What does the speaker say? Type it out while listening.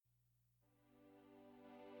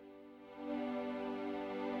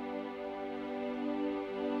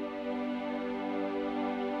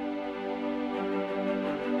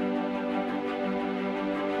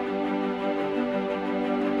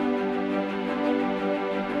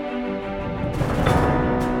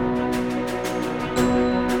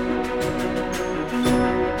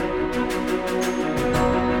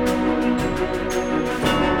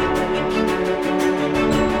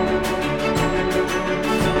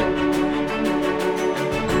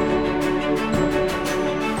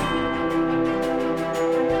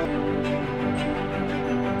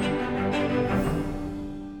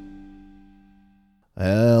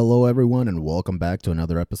welcome back to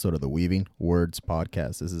another episode of the Weaving Words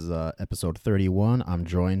podcast. This is episode 31. I'm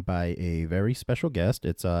joined by a very special guest.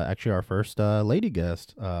 It's actually our first lady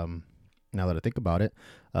guest, now that I think about it.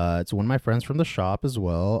 It's one of my friends from the shop as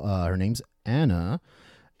well. Her name's Anna.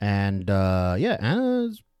 And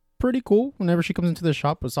Anna's pretty cool. Whenever she comes into the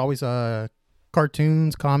shop, it's always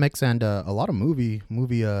cartoons, comics, and a lot of movie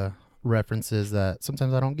references that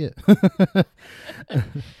sometimes I don't get.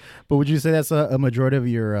 But would you say that's a majority of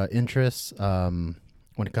your interests when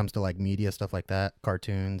it comes to like media, stuff like that,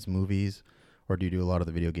 cartoons, movies, or do you do a lot of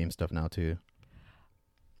the video game stuff now too?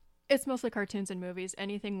 It's mostly cartoons and movies.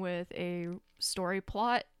 Anything with a story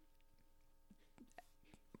plot,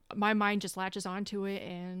 my mind just latches onto it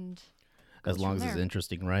and as long as it's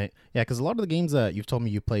interesting, right? Yeah, because a lot of the games that you've told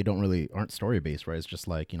me you play aren't story based, right? It's just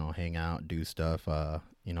like, hang out, do stuff. What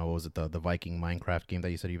was it, the Viking Minecraft game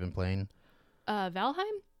that you said you've been playing? Valheim?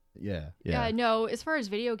 Yeah. No, as far as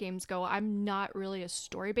video games go, I'm not really a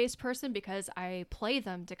story based person because I play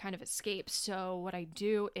them to kind of escape. So what I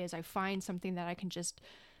do is I find something that I can just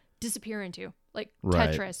disappear into, like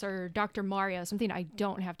Tetris or Dr. Mario, something I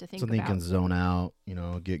don't have to think something about. You can zone out,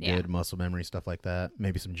 get good muscle memory, stuff like that.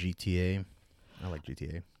 Maybe some GTA. I like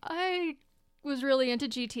GTA. I was really into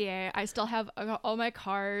GTA. I still have all my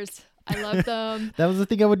cars. I love them. That was the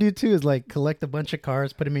thing I would do too, is like collect a bunch of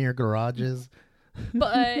cars, put them in your garages.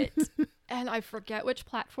 But, and I forget which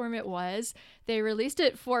platform it was, they released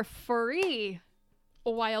it for free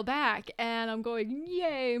a while back, and I'm going,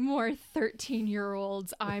 yay, more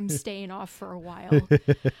 13-year-olds. I'm staying off for a while.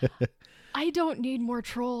 I don't need more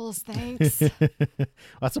trolls, thanks.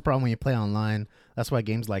 That's the problem when you play online. That's why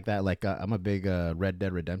games like that, like I'm a big Red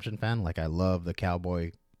Dead Redemption fan. Like I love the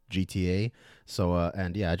cowboy GTA. So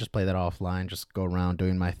I just play that offline, just go around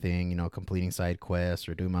doing my thing, completing side quests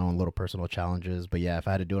or doing my own little personal challenges. But yeah, if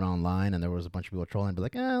I had to do it online and there was a bunch of people trolling, I'd be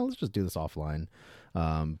like, let's just do this offline.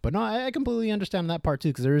 But no, I completely understand that part too,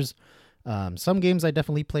 because there's some games I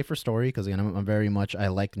definitely play for story because I'm very much, I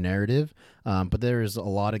like narrative. But there's a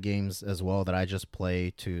lot of games as well that I just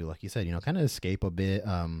play to, like you said, kind of escape a bit.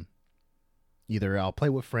 Either I'll play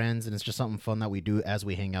with friends and it's just something fun that we do as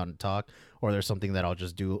we hang out and talk, or there's something that I'll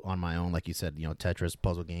just do on my own, like you said, Tetris,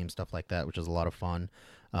 puzzle games, stuff like that, which is a lot of fun.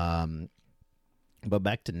 But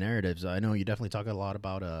back to narratives, I know you definitely talk a lot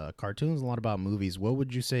about cartoons, a lot about movies. What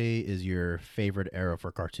would you say is your favorite era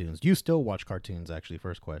for cartoons? Do you still watch cartoons, actually?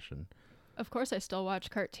 First question. Of course I still watch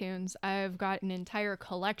cartoons. I've got an entire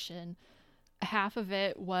collection. Half of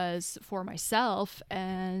it was for myself,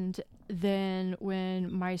 and then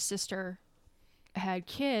when my sister had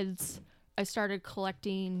kids, I started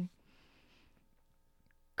collecting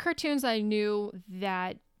cartoons I knew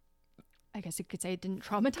that, I guess you could say, it didn't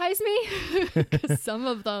traumatize me, because some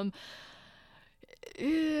of them,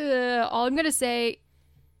 all I'm going to say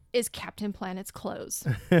is Captain Planet's clothes.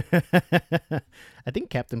 I think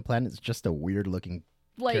Captain Planet's just a weird looking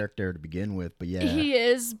character to begin with, but yeah. He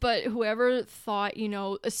is, but whoever thought, a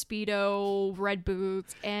Speedo, red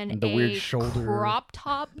boots, and the a weird shoulder crop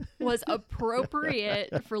top was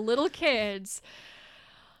appropriate for little kids,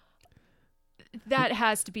 that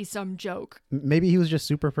has to be some joke. Maybe he was just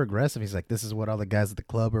super progressive. He's like, this is what all the guys at the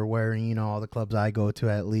club are wearing, all the clubs I go to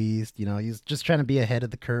at least. He's just trying to be ahead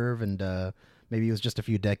of the curve, and maybe he was just a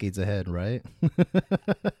few decades ahead, right?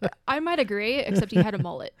 I might agree, except he had a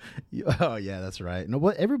mullet. Oh, yeah, that's right. No,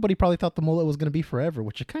 everybody probably thought the mullet was going to be forever,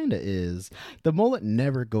 which it kind of is. The mullet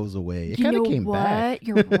never goes away. It kind of came back.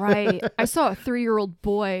 You're right. I saw a 3-year-old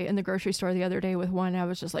boy in the grocery store the other day with one. I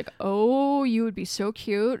was just like, oh, you would be so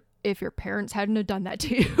cute if your parents hadn't have done that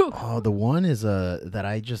to you. Oh, the one is that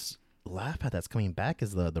I just laugh at that's coming back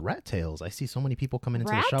is the rat tails. I see so many people coming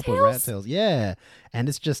into the shop with rat tails. Yeah. And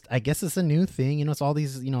it's just, I guess it's a new thing. It's all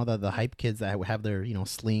these, the hype kids that have their,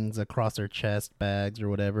 slings across their chest, bags or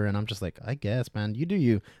whatever. And I'm just like, I guess, man, you do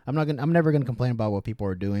you. I'm never going to complain about what people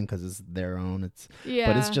are doing because it's their own.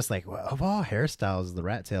 But it's just like, well, of all hairstyles, the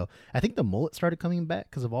rat tail. I think the mullet started coming back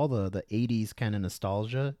because of all the 80s kind of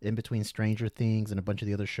nostalgia in between Stranger Things and a bunch of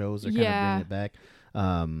the other shows. They're kind of bringing it back.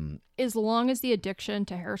 As long as the addiction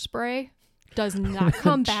to hairspray does not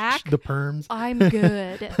come back, the perms, I'm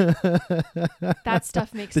good. That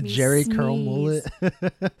stuff makes me the Jerry sneeze. Curl mullet.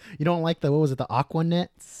 You don't like the Aquanet?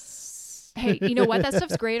 Hey, you know what? That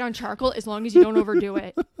stuff's great on charcoal as long as you don't overdo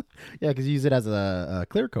it. Yeah, because you use it as a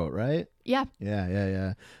clear coat, right? Yeah.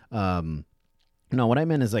 Yeah. No, what I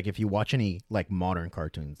meant is like if you watch any like modern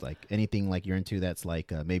cartoons, like anything like you're into that's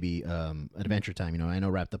like maybe Adventure Time. I know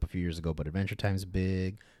wrapped up a few years ago, but Adventure Time's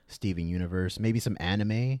big. Steven Universe, maybe some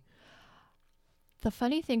anime. The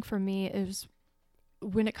funny thing for me is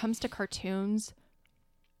when it comes to cartoons,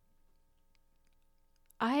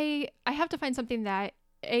 I have to find something that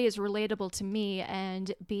A is relatable to me,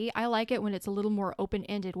 and B, I like it when it's a little more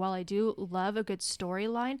open-ended. While I do love a good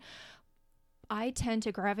storyline, I tend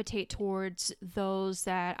to gravitate towards those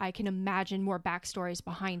that I can imagine more backstories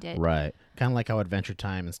behind it. Right. Kind of like how Adventure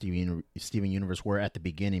Time and Steven Universe were at the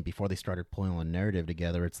beginning before they started pulling a narrative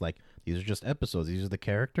together. It's like these are just episodes. These are the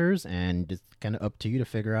characters, and it's kind of up to you to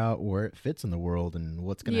figure out where it fits in the world and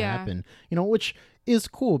what's going to happen. You know, which is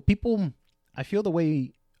cool. People, I feel the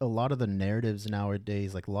way a lot of the narratives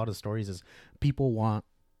nowadays, like a lot of stories, is people want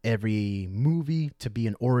every movie to be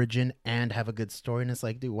an origin and have a good story, and it's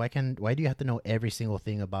like, dude, why do you have to know every single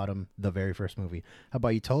thing about him the very first movie? How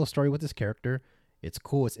about you tell a story with this character, it's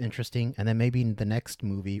cool, it's interesting, and then maybe the next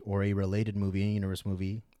movie or a related movie, a universe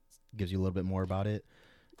movie, gives you a little bit more about it.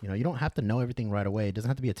 You know, you don't have to know everything right away. It doesn't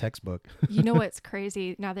have to be a textbook. You know what's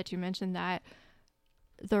crazy now that you mentioned that?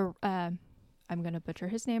 I'm gonna butcher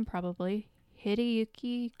his name probably.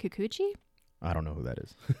 Hideyuki Kikuchi? I don't know who that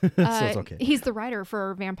is. So it's okay. He's the writer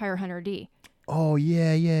for Vampire Hunter D. Oh,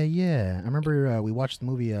 yeah. I remember we watched the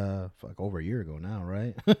movie like over a year ago now,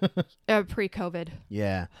 right? Pre-COVID.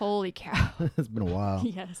 Yeah. Holy cow. It's been a while.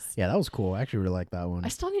 Yes. Yeah, that was cool. I actually really like that one. I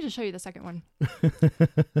still need to show you the second one.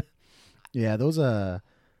 Yeah, those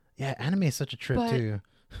anime is such a trip too.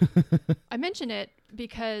 I mention it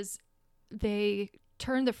because they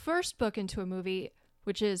turned the first book into a movie,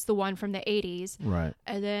 which is the one from the 80s. Right.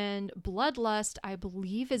 And then Bloodlust, I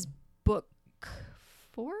believe, is book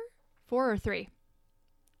 4 or 3.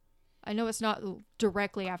 I know it's not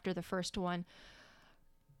directly after the first one.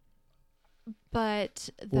 But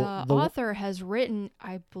the author has written,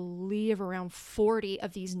 I believe, around 40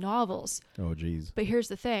 of these novels. Oh, geez. But here's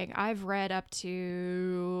the thing. I've read up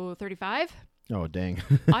to 35. Oh, dang.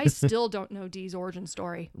 I still don't know Dee's origin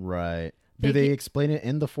story. Right. Do they explain it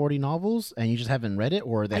in the 40 novels and you just haven't read it,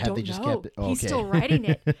 or they just kept it? Oh, he's still writing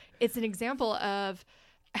it. It's an example of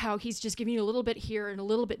how he's just giving you a little bit here and a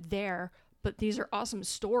little bit there, but these are awesome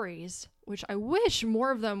stories, which I wish more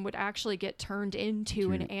of them would actually get turned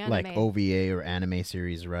into an anime. Like OVA or anime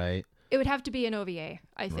series, right? It would have to be an OVA,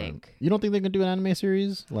 I think. You don't think they can do an anime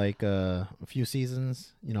series? Like a few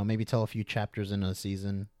seasons? You know, maybe tell a few chapters in a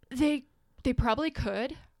season? They probably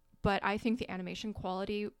could, but I think the animation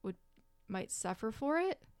quality might suffer for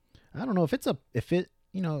it. I don't know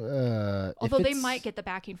although they might get the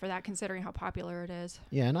backing for that considering how popular it is.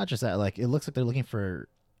 Yeah, not just that. Like, it looks like they're looking for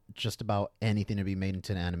just about anything to be made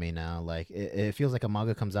into an anime now. Like, it feels like a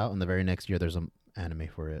manga comes out and the very next year there's an anime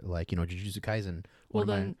for it. Like, you know, Jujutsu Kaisen. Well,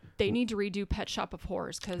 then they need to redo Pet Shop of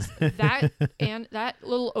Horrors, because that and that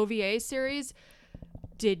little OVA series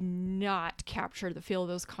did not capture the feel of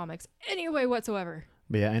those comics anyway whatsoever.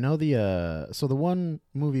 But yeah, I know so the one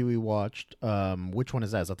movie we watched, which one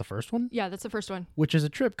is that? Is that the first one? Yeah, that's the first one. Which is a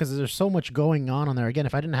trip because there's so much going on there. Again,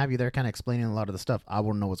 if I didn't have you there kind of explaining a lot of the stuff, I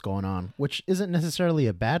wouldn't know what's going on, which isn't necessarily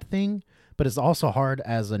a bad thing, but it's also hard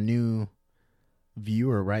as a new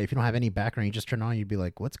viewer, right? If you don't have any background, you just turn on, you'd be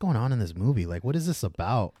like, what's going on in this movie? Like, what is this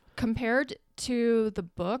about? Compared to the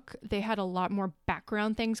book, they had a lot more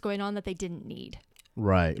background things going on that they didn't need.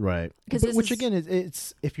 Right. Again,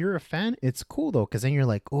 it's if you're a fan, it's cool though, because then you're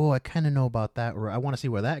like, oh, I kind of know about that, or I want to see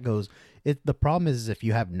where that goes. The problem is if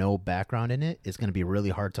you have no background in it, it's going to be really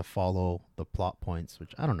hard to follow the plot points,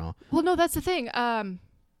 which I don't know. Well, no, that's the thing.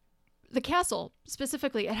 The castle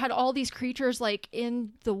specifically, it had all these creatures like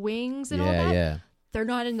in the wings and all that. Yeah. They're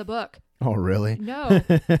not in the book. Oh, really? No.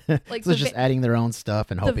 Like, so just adding their own stuff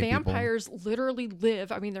and hoping the vampires literally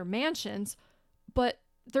live. I mean, they're mansions, but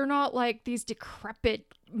they're not like these decrepit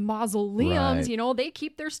mausoleums, right. You know, they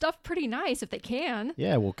keep their stuff pretty nice if they can.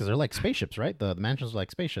 Yeah, well, because they're like spaceships, right? The mansions were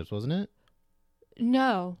like spaceships, wasn't it?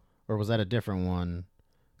 No. Or was that a different one?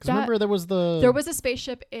 Because remember there was a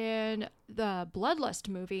spaceship in the Bloodlust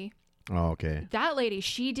movie. Oh, okay. That lady,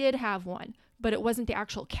 she did have one, but it wasn't the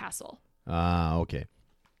actual castle. Ah, okay.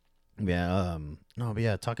 Yeah, no, but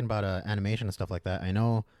yeah, talking about animation and stuff like that, I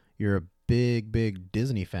know you're a big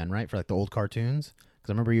Disney fan, right? For like the old cartoons? Because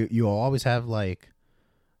I remember you always have like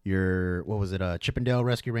your, what was it, Chippendale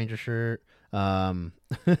Rescue Ranger shirt. Not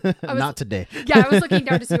today. Yeah, I was looking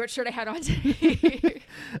down to see what shirt I had on today.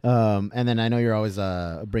 And then I know you're always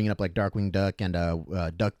bringing up like Darkwing Duck and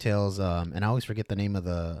DuckTales. And I always forget the name of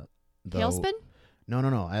the Tailspin?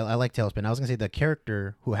 No. I like Tailspin. I was gonna say the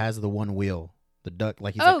character who has the one wheel. The duck,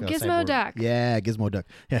 like he's like Gizmo Duck. Yeah, Gizmo Duck.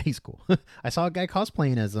 Yeah, he's cool. I saw a guy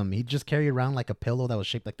cosplaying as him. He just carried around like a pillow that was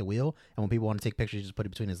shaped like the wheel, and when people want to take pictures, he just put it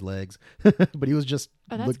between his legs. But he was just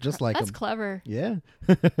looked just like him. That's clever. Yeah.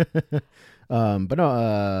 But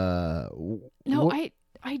no. No,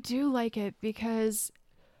 I do like it because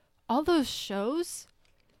all those shows,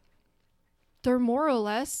 they're more or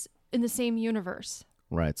less in the same universe.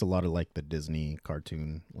 Right. It's a lot of like the Disney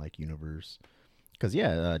cartoon like universe. Because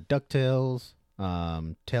DuckTales,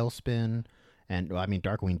 Tailspin, and well, I mean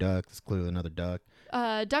Darkwing Duck. It's clearly another duck.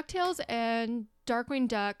 DuckTales and Darkwing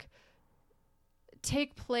Duck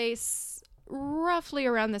take place roughly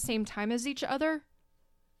around the same time as each other,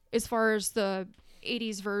 as far as the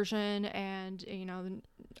 80s version, and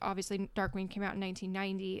obviously Darkwing came out in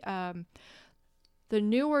 1990. The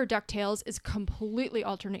newer DuckTales is completely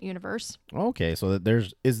alternate universe. Okay, so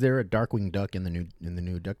is there a Darkwing Duck in the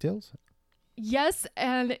new DuckTales? Yes,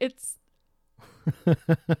 and it's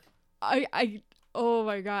I oh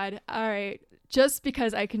my god. All right. Just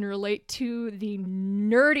because I can relate to the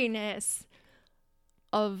nerdiness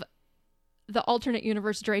of the alternate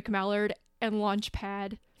universe Drake Mallard and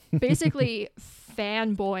Launchpad basically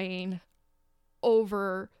fanboying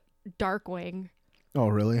over Darkwing. Oh,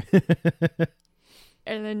 really?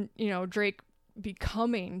 And then, Drake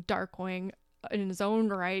becoming Darkwing in his own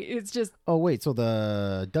right. It's just... Oh, wait. So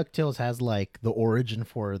the DuckTales has like the origin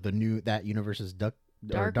for that universe's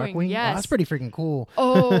Darkwing? Yes. Oh, that's pretty freaking cool.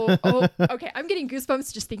 Oh, okay. I'm getting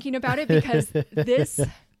goosebumps just thinking about it because this...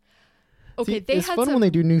 Okay, See, it's fun when they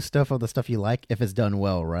do new stuff of the stuff you like if it's done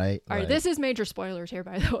well, right? All right, this is major spoilers here,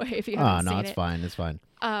 by the way, if you haven't seen it. No, it's fine. It's fine.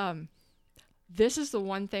 This is the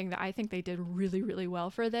one thing that I think they did really, really well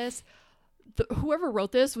for this. Whoever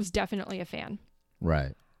wrote this was definitely a fan.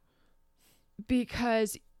 Right.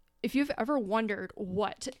 Because if you've ever wondered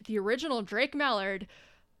what the original Drake Mallard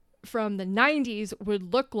from the 90s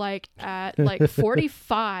would look like at like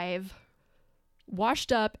 45,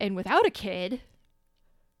 washed up and without a kid,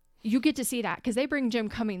 you get to see that because they bring Jim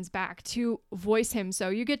Cummings back to voice him. So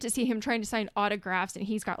you get to see him trying to sign autographs and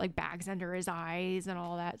he's got like bags under his eyes and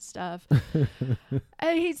all that stuff.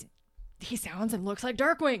 And he sounds and looks like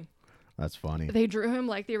Darkwing. That's funny. They drew him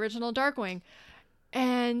like the original Darkwing.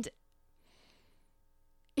 And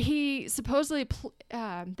he supposedly,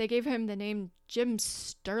 they gave him the name Jim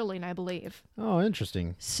Sterling, I believe. Oh,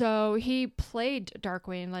 interesting. So he played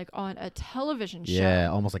Darkwing like on a television show. Yeah,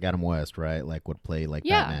 almost like Adam West, right? Like would play like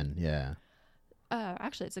Batman. Yeah.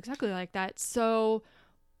 Actually, it's exactly like that. So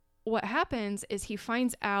what happens is he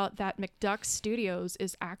finds out that McDuck Studios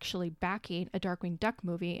is actually backing a Darkwing Duck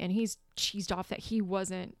movie, and he's cheesed off that he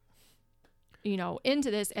wasn't,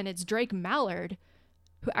 into this, and it's Drake Mallard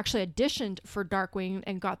who actually auditioned for Darkwing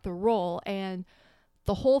and got the role, and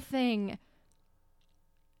the whole thing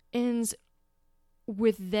ends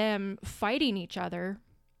with them fighting each other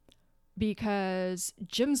because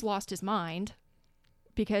Jim's lost his mind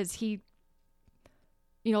because he,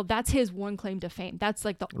 that's his one claim to fame. That's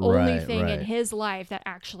like the only thing in his life that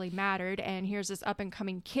actually mattered, and here's this up and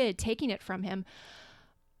coming kid taking it from him.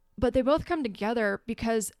 But they both come together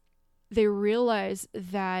because they realize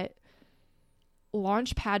that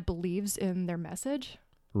Launchpad believes in their message.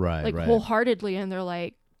 Right. Wholeheartedly, and they're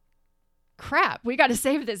like, crap, we got to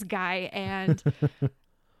save this guy. And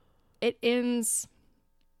it ends,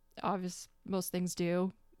 obvious, most things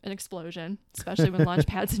do, an explosion, especially when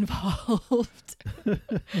Launchpad's involved.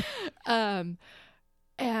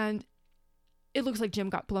 And it looks like Jim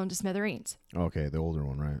got blown to smithereens. Okay, the older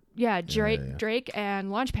one, right? Yeah, Drake and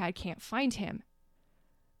Launchpad can't find him.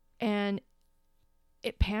 And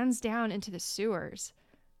it pans down into the sewers,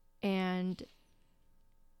 and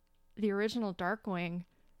the original Darkwing,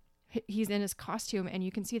 he's in his costume, and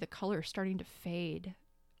you can see the color starting to fade,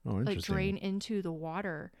 like drain into the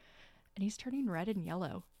water, and he's turning red and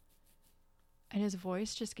yellow, and his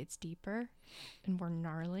voice just gets deeper and more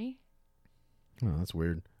gnarly. Oh, that's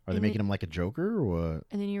weird. Are they making him like a Joker or what?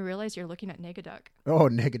 And then you realize you're looking at Negaduck. Oh,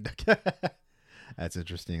 Negaduck. That's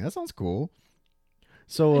interesting. That sounds cool.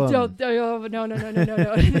 So no.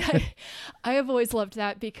 I have always loved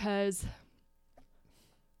that because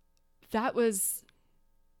that was,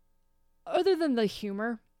 other than the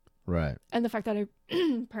humor, right, and the fact that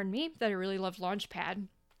that I really loved Launchpad,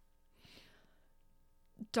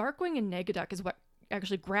 Darkwing and Negaduck is what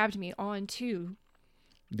actually grabbed me onto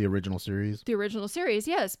the original series. The original series,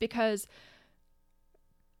 yes, because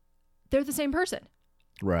they're the same person.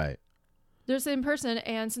 Right. They're the same person,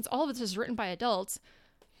 and since all of this is written by adults,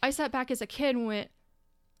 I sat back as a kid and went,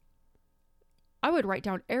 I would write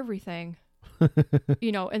down everything,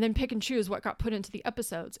 and then pick and choose what got put into the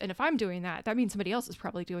episodes. And if I'm doing that, that means somebody else is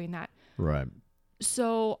probably doing that. Right.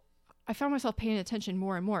 So I found myself paying attention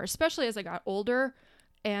more and more, especially as I got older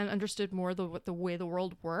and understood more the way the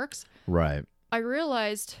world works. Right. I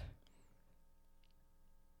realized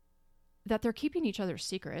that they're keeping each other's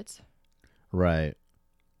secrets. Right.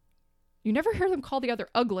 You never hear them call the other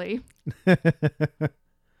ugly.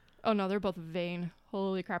 Oh no, they're both vain.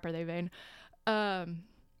 Holy crap, are they vain? Um,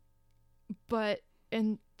 but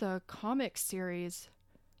in the comic series,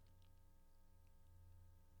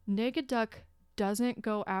 Negaduck doesn't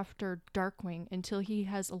go after Darkwing until he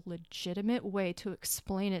has a legitimate way to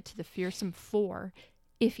explain it to the Fearsome Four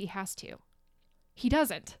if he has to. He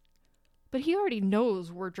doesn't. But he already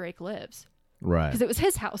knows where Drake lives. Right. Because it was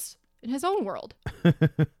his house in his own world.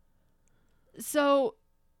 So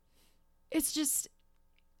it's just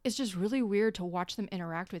really weird to watch them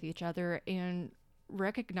interact with each other and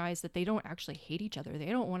recognize that they don't actually hate each other. They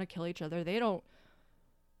don't want to kill each other. They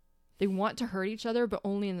want to hurt each other, but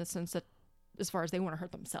only in the sense that as far as they want to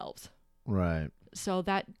hurt themselves. Right. So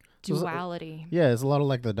that duality. Yeah, it's a lot of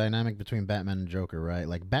like the dynamic between Batman and Joker, right?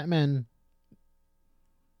 Like Batman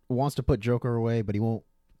wants to put Joker away, but he won't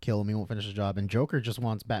kill him. He won't finish his job. And Joker just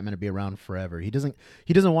wants Batman to be around forever. He doesn't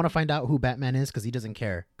want to find out who Batman is because he doesn't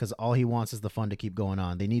care. Because all he wants is the fun to keep going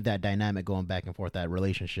on. They need that dynamic going back and forth, that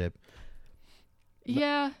relationship.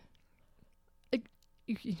 Yeah.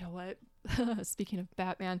 You know what? Speaking of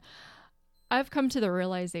Batman, I've come to the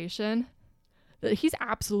realization that he's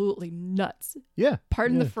absolutely nuts. Yeah.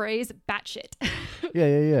 Pardon the phrase, batshit.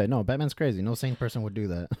 Yeah. No, Batman's crazy. No sane person would do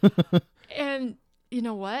that. And you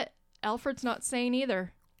know what? Alfred's not sane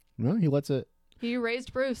either. No, he lets it. He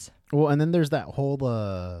raised Bruce. Well, and then there's that whole,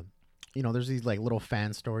 there's these like little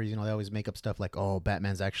fan stories. They always make up stuff like, oh,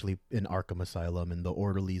 Batman's actually in Arkham Asylum and the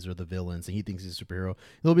orderlies are the villains and he thinks he's a superhero.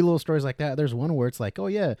 There'll be little stories like that. There's one where it's like, oh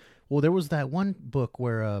yeah, well, there was that one book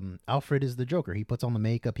where Alfred is the Joker. He puts on the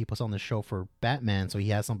makeup, he puts on the show for Batman, so he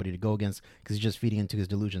has somebody to go against because he's just feeding into his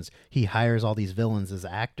delusions. He hires all these villains as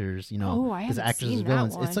actors, as actors as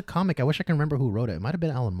villains. It's a comic. I wish I can remember who wrote it. It might have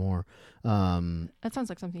been Alan Moore. That sounds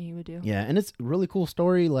like something he would do. Yeah, and it's a really cool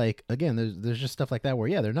story. Like, again, there's just stuff like that where,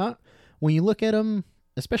 yeah, they're not... When you look at them,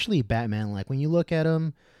 especially Batman, like when you look at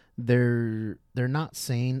them, they're not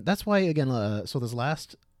sane. That's why, again, so this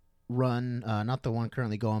last run, not the one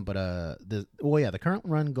currently going, but the current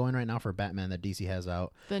run going right now for Batman that DC has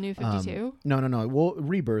out. The New 52? No. Well,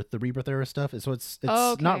 Rebirth, the Rebirth era stuff. So it's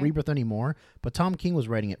okay. Not Rebirth anymore, but Tom King was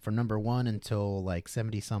writing it from number 1 until like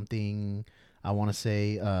 70 something. I want to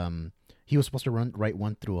say. He was supposed to write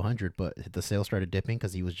 1 through 100, but the sales started dipping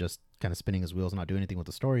because he was just kind of spinning his wheels and not doing anything with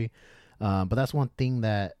the story. But that's one thing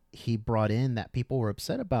that he brought in that people were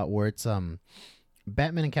upset about, where it's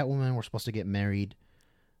Batman and Catwoman were supposed to get married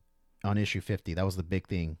on issue 50. That was the big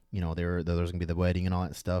thing. There was going to be the wedding and all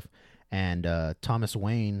that stuff. And Thomas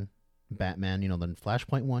Wayne, Batman, the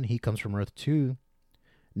Flashpoint one, he comes from Earth 2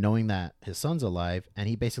 knowing that his son's alive, and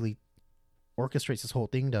he basically orchestrates this whole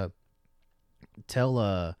thing to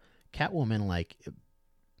tell Catwoman, like,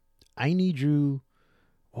 I need you.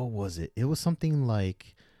 What was it? It was something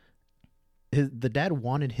like the dad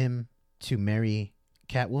wanted him to marry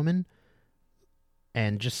Catwoman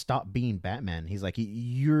and just stop being Batman. He's like,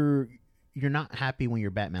 you're not happy when you're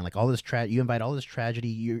Batman. Like, all this you invite all this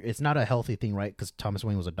tragedy. It's not a healthy thing, right? Because Thomas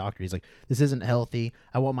Wayne was a doctor. He's like, this isn't healthy.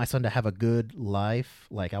 I want my son to have a good life.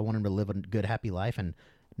 Like, I want him to live a good, happy life. And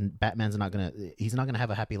Batman's he's not gonna have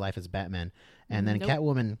a happy life as Batman. And then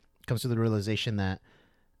Catwoman comes to the realization that,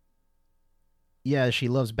 yeah, she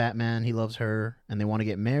loves Batman, he loves her, and they want to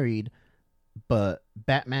get married, but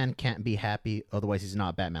Batman can't be happy, otherwise he's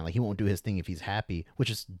not Batman. Like, he won't do his thing if he's happy,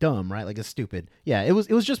 which is dumb, right? Like, it's stupid. Yeah, it was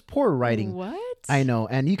just poor writing. What? I know,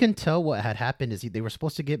 and you can tell what had happened is they were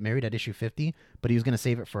supposed to get married at issue 50, but he was going to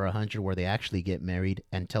save it for 100 where they actually get married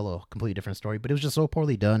and tell a completely different story, but it was just so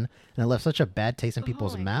poorly done, and it left such a bad taste in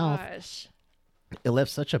people's mouth. Gosh. It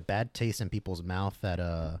left such a bad taste in people's mouth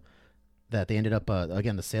that they ended up,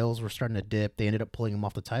 again, the sales were starting to dip. They ended up pulling him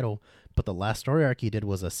off the title. But the last story arc he did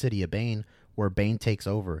was a City of Bane, where Bane takes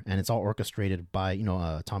over, and it's all orchestrated by,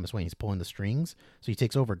 Thomas Wayne. He's pulling the strings. So he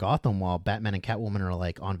takes over Gotham while Batman and Catwoman are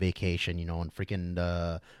like on vacation, in freaking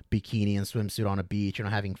bikini and swimsuit on a beach,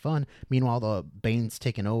 having fun. Meanwhile, the Bane's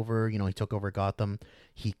taken over. He took over Gotham.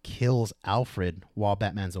 He kills Alfred while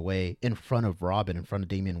Batman's away in front of Robin, in front of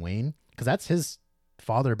Damian Wayne, because that's his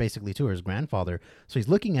father basically too, or his grandfather. So he's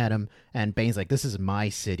looking at him, and Bane's like, this is my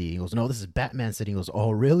city. He goes, no, this is Batman's city. He goes, oh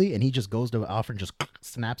really? And he just goes to Alfred and just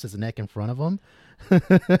snaps his neck in front of him.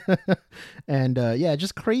 And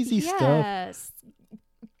just crazy stuff. Yes.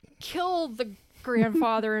 Kill the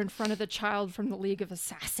grandfather in front of the child from the League of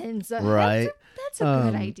Assassins. Right. That's a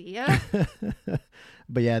good idea.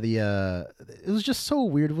 But yeah, it was just so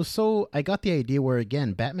weird. I got the idea where,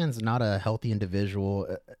 again, Batman's not a healthy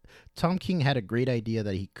individual. Tom King had a great idea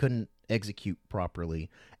that he couldn't execute properly.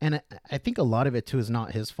 And I think a lot of it too is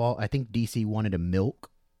not his fault. I think DC wanted to milk,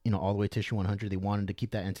 all the way to issue 100. They wanted to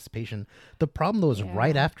keep that anticipation. The problem though is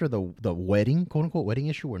right after the wedding, quote unquote wedding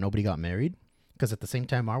issue, where nobody got married. because at the same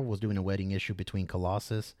time Marvel was doing a wedding issue between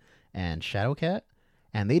Colossus and Shadowcat,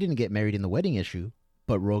 and they didn't get married in the wedding issue,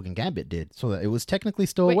 but Rogue and Gambit did. So it was technically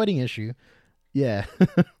still a wedding issue. Yeah.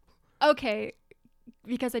 Okay,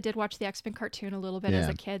 because I did watch the X-Men cartoon a little bit as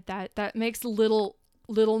a kid. That makes little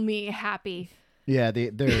me happy. Yeah,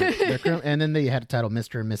 they're and then they had a title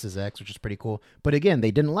Mr. and Mrs. X, which is pretty cool. But again, they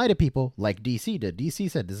didn't lie to people like DC did. DC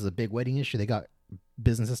said this is a big wedding issue. They got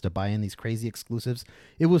businesses to buy in these crazy exclusives.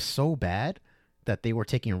 It was so bad that they were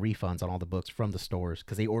taking refunds on all the books from the stores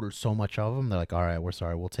because they ordered so much of them. They're like, all right, we're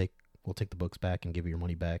sorry, we'll take the books back and give you your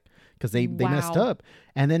money back because they messed up.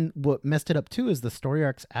 And then what messed it up too is the story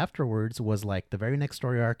arcs afterwards was like the very next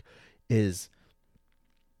story arc is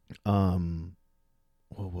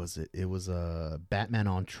what was it? It was Batman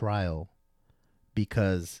on trial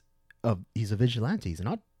because he's a vigilante. He's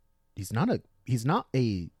not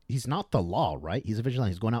the law, right? He's a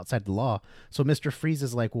vigilante. He's going outside the law. So Mr. Freeze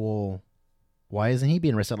is like, well, why isn't he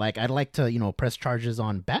being arrested? Like, I'd like to, press charges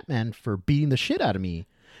on Batman for beating the shit out of me.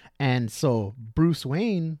 And so Bruce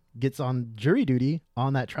Wayne gets on jury duty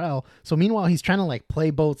on that trial. So meanwhile, he's trying to like play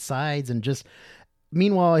both sides and just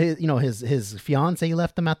meanwhile, his fiance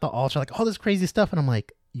left him at the altar, like all this crazy stuff. And I'm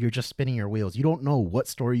like, you're just spinning your wheels. You don't know what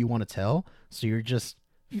story you want to tell. So you're just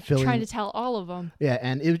trying to tell all of them. Yeah.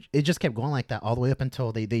 And it just kept going like that all the way up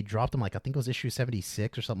until they dropped him. Like, I think it was issue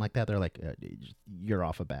 76 or something like that. They're like, you're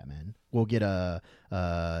off of Batman. We'll get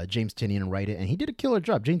James Tynion and write it. And he did a killer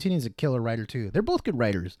job. James Tynion's a killer writer too. They're both good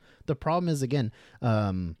writers. The problem is, again,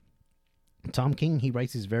 Tom King, he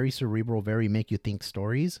writes these very cerebral, very make you think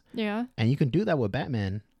stories. Yeah. And you can do that with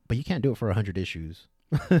Batman, but you can't do it for 100 issues.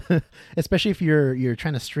 Especially if you're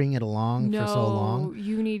trying to string it along for so long.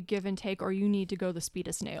 You need give and take, or you need to go the speed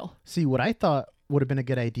of snail. See, what I thought would have been a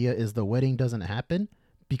good idea is the wedding doesn't happen,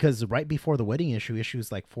 because right before the wedding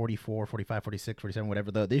issues like 44, 45, 46, 47,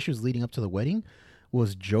 whatever, the issues leading up to the wedding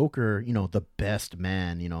was Joker, the best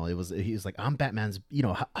man. He was like, I'm Batman's,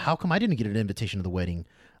 how come I didn't get an invitation to the wedding?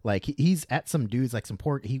 Like he's at some dude's, like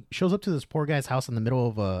he shows up to this poor guy's house in the middle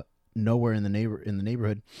of nowhere in the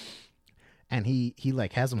neighborhood. And he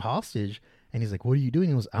like has him hostage, and he's like, what are you doing?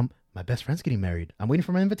 He goes, my best friend's getting married. I'm waiting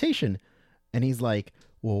for my invitation. And he's like,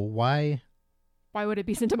 well, why would it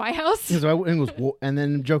be sent to my house? He goes, well, and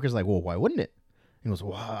then Joker's like, well, why wouldn't it? He goes,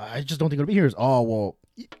 well, I just don't think it'll be here. He goes, oh, well,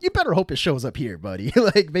 you better hope it shows up here, buddy.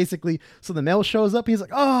 Like, basically, so the mail shows up. He's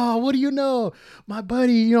like, oh, what do you know? My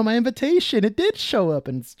buddy, my invitation, it did show up.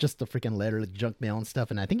 And it's just a freaking letter, like junk mail and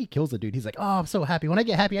stuff. And I think he kills the dude. He's like, oh, I'm so happy. When I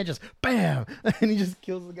get happy, I just, bam. And he just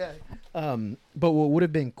kills the guy. But what would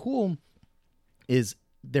have been cool is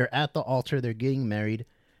they're at the altar, they're getting married,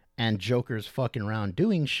 and Joker's fucking around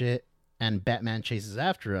doing shit, and Batman chases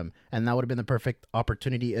after him. And that would have been the perfect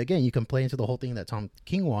opportunity. Again, you can play into the whole thing that Tom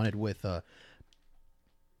King wanted with,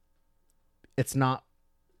 it's not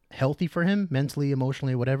healthy for him mentally,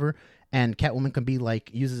 emotionally, whatever. And Catwoman can be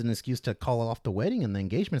like, uses an excuse to call off the wedding and the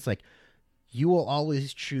engagement. It's like, you will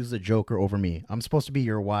always choose the Joker over me. I'm supposed to be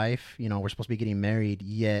your wife. We're supposed to be getting married.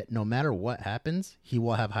 Yet, no matter what happens, he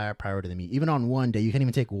will have higher priority than me. Even on one day, you can't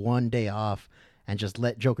even take one day off and just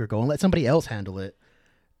let Joker go and let somebody else handle it.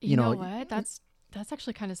 You know what? That's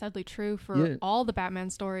actually kind of sadly true for all the Batman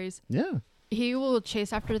stories. Yeah. He will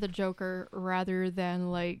chase after the Joker rather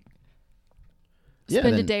than like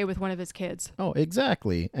spend a day with one of his kids. Oh,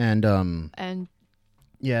 exactly. And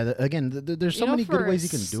yeah, there's so many good ways you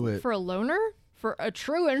can do it. For a loner, for a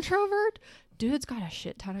true introvert, dude's got a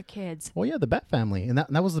shit ton of kids. Well, yeah, the Bat family. And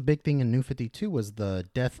that was the big thing in New 52 was the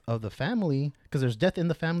death of the family. Because there's death in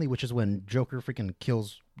the family, which is when Joker freaking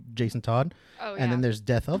kills Jason Todd. Oh, yeah. And then there's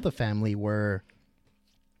death of the family where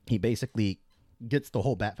he basically gets the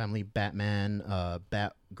whole Bat family, Batman,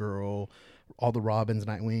 Batgirl, all the Robins,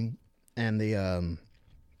 Nightwing. And they,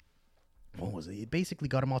 what was it? He basically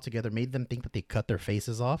got them all together, made them think that they cut their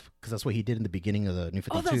faces off. Because that's what he did in the beginning of the New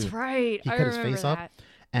 52. Oh, that's right. He cut his face off.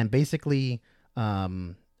 And basically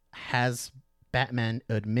has Batman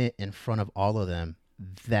admit in front of all of them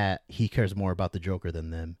that he cares more about the Joker than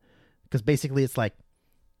them. Because basically it's like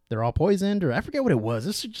they're all poisoned, or I forget what it was.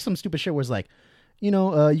 This is just some stupid shit where it's like, you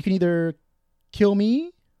can either kill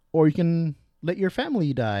me or you can let your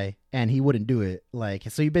family die. And he wouldn't do it. Like,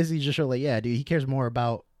 so you basically just show like, yeah, dude, he cares more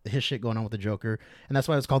about his shit going on with the Joker. And that's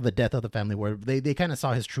why it's called the death of the family, where they kind of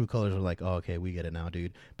saw his true colors, were like, oh, okay, we get it now,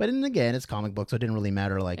 dude. But then again, it's comic book, so it didn't really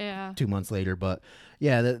matter 2 months later. But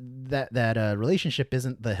yeah, that relationship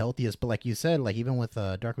isn't the healthiest. But like you said, like even with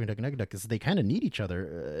Darkwing Duck and Nugget Duck, they kind of need each other.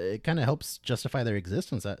 It kind of helps justify their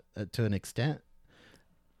existence to an extent.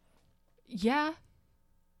 Yeah.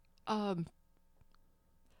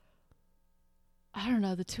 I don't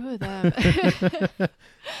know, the two of them.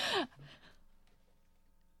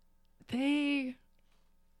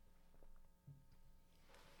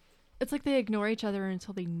 it's like they ignore each other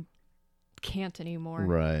until they can't anymore.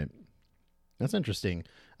 Right. That's interesting.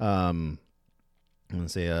 I'm gonna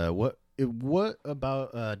say, what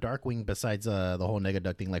about Darkwing besides the whole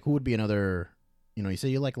Negaduck thing? Like, who would be another? You say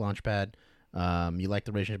you like Launchpad. You like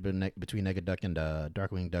the relationship between Negaduck and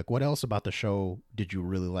Darkwing Duck. What else about the show did you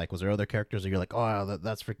really like? Was there other characters that you're like, oh,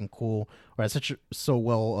 that's freaking cool, or it's so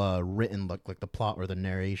well written, like the plot or the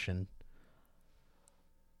narration?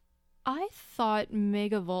 I thought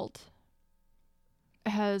Megavolt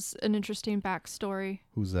has an interesting backstory.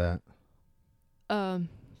 Who's that?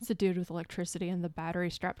 It's a dude with electricity and the battery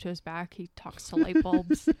strapped to his back. He talks to light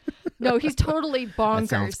bulbs. No, he's totally bonkers. That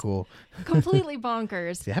sounds cool. Completely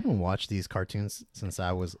bonkers. See, I haven't watched these cartoons since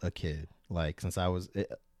I was a kid. Like, since I was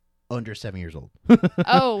under 7 years old.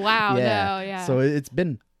 Oh, wow. Yeah. No, yeah. So it's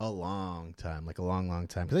been a long time, like a long, long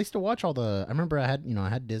time. Because I used to watch I remember I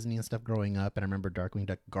had Disney and stuff growing up, and I remember Darkwing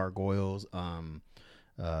Duck, Gargoyles,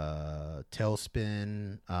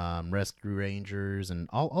 Tailspin, Rescue Rangers, and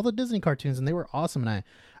all the Disney cartoons, and they were awesome. And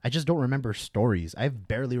I just don't remember stories. I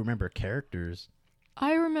barely remember characters.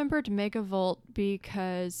 I remembered Megavolt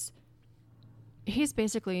because he's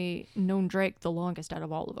basically known Drake the longest out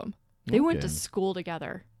of all of them. They went to school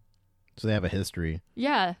together. So they have a history.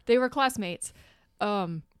 Yeah, they were classmates.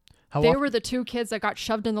 They were the two kids that got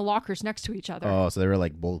shoved in the lockers next to each other. Oh, so they were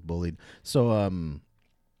like both bullied. So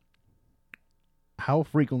how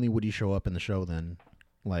frequently would he show up in the show then?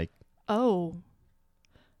 Like, oh,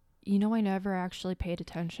 I never actually paid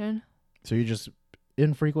attention. So you just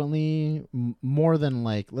infrequently, more than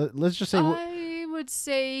like, let's just say. I would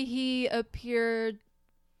say he appeared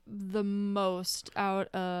the most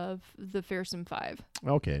out of the Fearsome Five.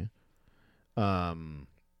 Okay. What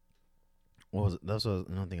was it? That's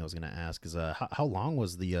another thing I was gonna ask is how long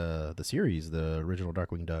was the series, the original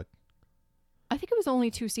Darkwing Duck? I think it was only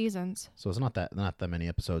 2 seasons. So it's not that many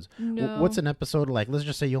episodes. No. What's an episode like? Let's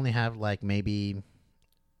just say you only have like maybe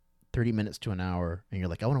 30 minutes to an hour, and you're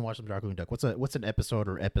like, I want to watch some Darkwing Duck. What's an episode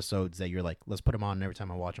or episodes that you're like, let's put them on, and every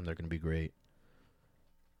time I watch them, they're gonna be great?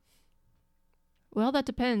 Well, that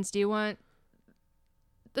depends.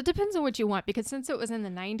 That depends on what you want, because since it was in the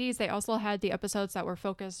 90s, they also had the episodes that were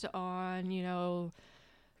focused on,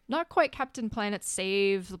 not quite Captain Planet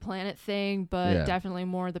Save the Planet thing, but definitely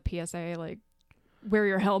more the PSA, like, wear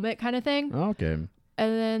your helmet kind of thing. Okay. And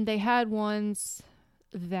then they had ones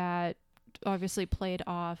that obviously played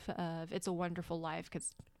off of It's a Wonderful Life,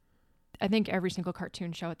 because I think every single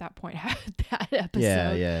cartoon show at that point had that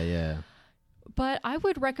episode. Yeah. But I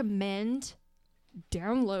would recommend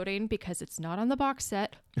downloading, because it's not on the box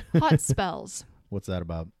set, Hot Spells. What's that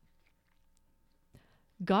about?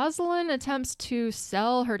 Gosalyn attempts to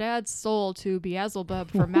sell her dad's soul to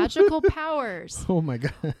Beelzebub for magical powers. Oh my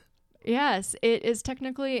god. Yes, it is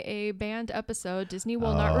technically a banned episode. Disney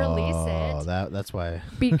will not release it. Oh, that's why.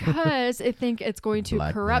 Because I think it's going to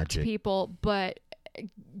Black corrupt magic. people. But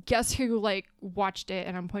guess who watched it,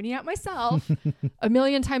 and I'm pointing at myself, a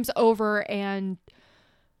million times over, and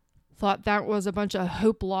thought that was a bunch of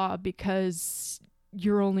hoopla because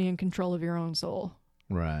you're only in control of your own soul.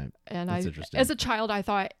 Right. And that's interesting. as a child, I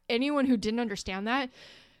thought anyone who didn't understand that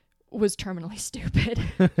was terminally stupid,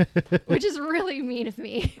 which is really mean of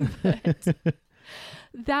me. But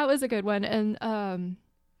that was a good one. And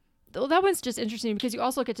that one's just interesting because you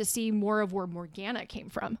also get to see more of where Morgana came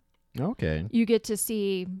from. Okay. You get to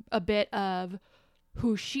see a bit of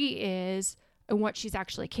who she is and what she's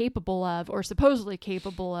actually capable of, or supposedly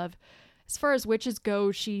capable of. As far as witches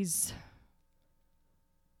go, she's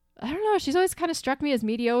always kind of struck me as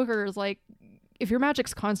mediocre. Like, if your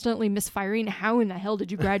magic's constantly misfiring, how in the hell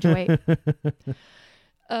did you graduate?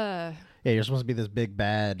 Yeah, you're supposed to be this big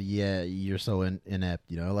bad. Yeah, you're so inept,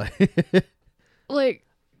 like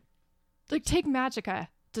take Magica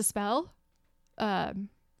to spell.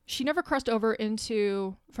 She never crossed over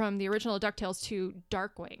from the original DuckTales to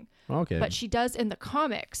Darkwing. Okay. But she does in the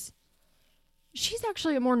comics. She's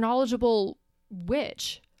actually a more knowledgeable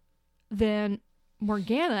witch than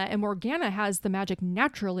Morgana, and Morgana has the magic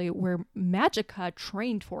naturally, where Magica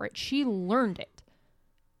trained for it. She learned it.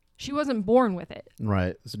 She wasn't born with it.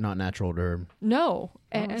 Right. It's not natural to her. No.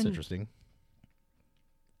 Oh, that's interesting.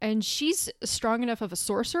 And she's strong enough of a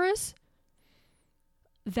sorceress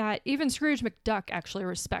that even Scrooge McDuck actually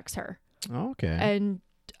respects her. Okay. And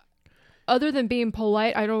other than being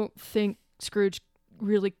polite, I don't think Scrooge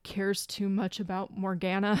really cares too much about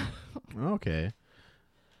Morgana. Okay.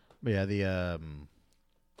 But yeah,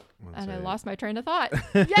 I lost my train of thought.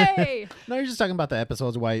 Yay! No, you're just talking about the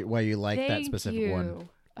episodes, why you like that Thank specific you. one.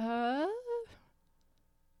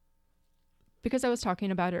 because I was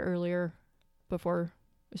talking about it earlier before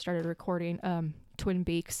we started recording, Twin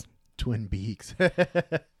Peaks. Twin Peaks.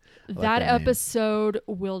 That name. episode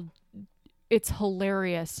it's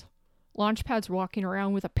hilarious. Launchpad's walking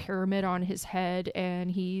around with a pyramid on his head,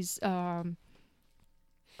 and he's holding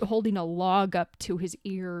a log up to his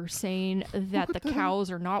ear saying that the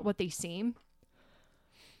cows are not what they seem.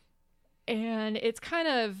 And it's kind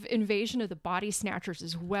of invasion of the body snatchers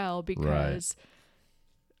as well, because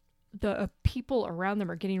the people around them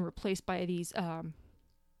are getting replaced by these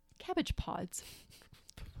cabbage pods.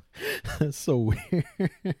 That's so weird.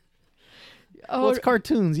 Oh, Well, it's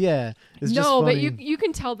cartoons, yeah. It's just no, but funny. you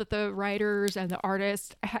can tell that the writers and the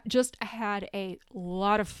artists just had a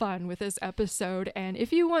lot of fun with this episode. And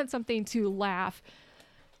if you want something to laugh,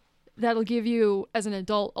 that'll give you, as an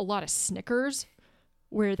adult, a lot of snickers,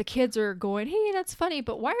 where the kids are going, hey, that's funny,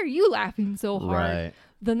 but why are you laughing so hard? Right.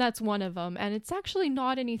 Then that's one of them. And it's actually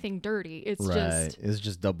not anything dirty. It's just... It's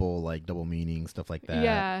just double meaning, stuff like that.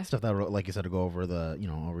 Yeah. Stuff that, like you said, to go over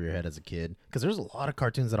over your head as a kid. Because there's a lot of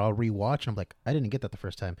cartoons that I'll rewatch, and I'm like, I didn't get that the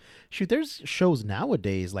first time. Shoot, there's shows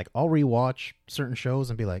nowadays, like I'll rewatch certain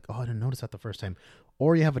shows and be like, oh, I didn't notice that the first time.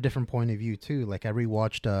 Or you have a different point of view too. Like I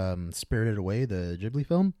rewatched Spirited Away, the Ghibli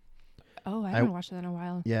film. Oh, I haven't watched that in a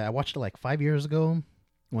while. Yeah, I watched it like 5 years ago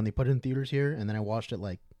when they put it in theaters here, and then I watched it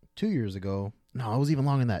like 2 years ago. No, it was even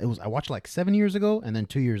longer than that. I watched like 7 years ago and then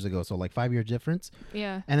 2 years ago, so like 5 year difference.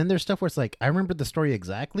 Yeah. And then there's stuff where it's like I remember the story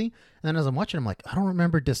exactly, and then as I'm watching, I'm like, I don't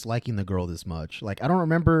remember disliking the girl this much. Like I don't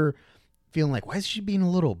remember feeling like, why is she being a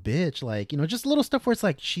little bitch? Like, just little stuff where it's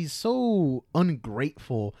like she's so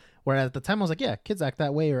ungrateful. Where at the time I was like, yeah, kids act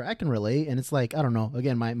that way, or I can relate. And it's like, I don't know.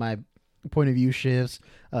 Again, my point of view shifts.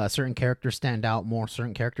 Certain characters stand out more.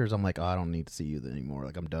 Certain characters, I'm like, oh, I don't need to see you anymore.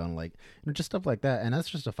 Like I'm done. Like just stuff like that. And that's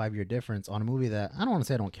just a 5 year difference on a movie that I don't want to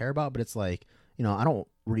say I don't care about, but it's like, I don't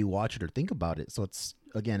rewatch it or think about it. So it's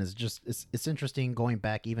it's interesting going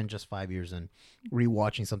back even just 5 years and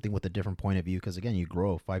rewatching something with a different point of view. Because again, you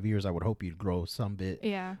grow. 5 years, I would hope you'd grow some bit,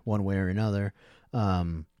 one way or another.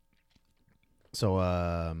 So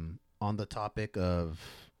on the topic of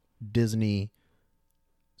Disney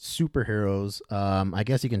superheroes, I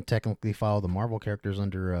guess you can technically follow the Marvel characters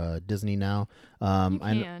under Disney now. You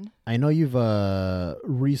can. I know you've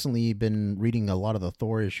recently been reading a lot of the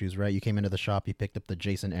Thor issues, right? You came into the shop, you picked up the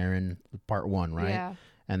Jason Aaron part 1, right? Yeah.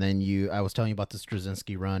 And then I was telling you about the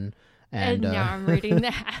Straczynski run, and now I'm reading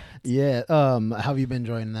that. Yeah. How have you been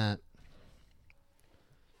enjoying that?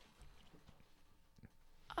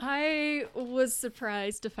 I was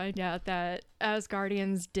surprised to find out that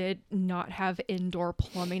Asgardians did not have indoor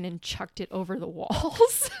plumbing and chucked it over the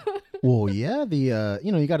walls. Well, yeah,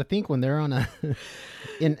 you got to think when they're on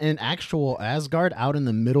in actual Asgard out in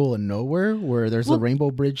the middle of nowhere where there's a rainbow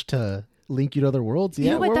bridge to link you to other worlds.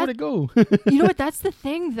 Yeah, where would it go? You know what? That's the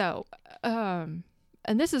thing, though. And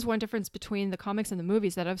this is one difference between the comics and the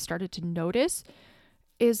movies that I've started to notice.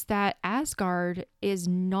 Is that Asgard is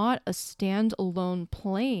not a standalone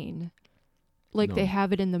plane like they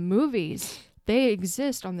have it in the movies. They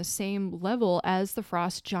exist on the same level as the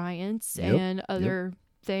frost giants and other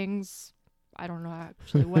things. I don't know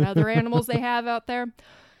actually what other animals they have out there.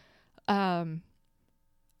 And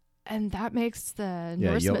that makes the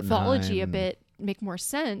Norse mythology make more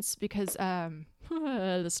sense because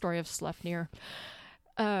the story of Sleipnir.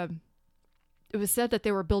 It was said that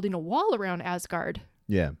they were building a wall around Asgard.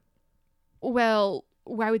 Yeah. Well,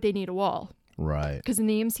 why would they need a wall? Right. Because in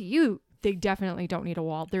the MCU, they definitely don't need a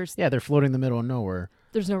wall. They're floating in the middle of nowhere.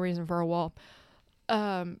 There's no reason for a wall.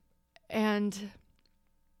 And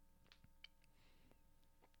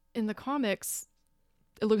in the comics,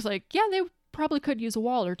 it looks like, they probably could use a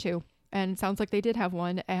wall or two. And it sounds like they did have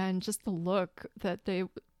one. And just the looks that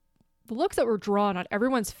were drawn on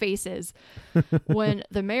everyone's faces when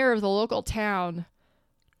the mayor of the local town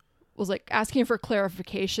was like asking for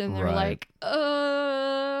clarification. They were like,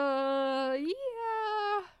 yeah.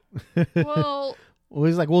 Well,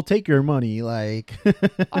 he's like, we'll take your money. Like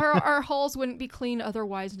our halls wouldn't be clean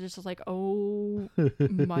otherwise. And just like, oh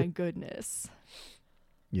my goodness.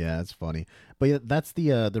 Yeah, that's funny. But yeah, that's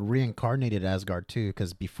the reincarnated Asgard too.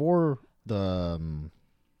 Because before the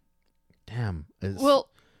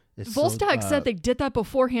Volstagg said they did that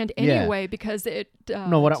beforehand anyway because it.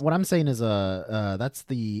 No, what I'm saying is that's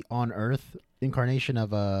the on Earth incarnation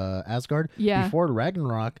of Asgard. Yeah. Before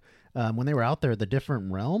Ragnarok, when they were out there, the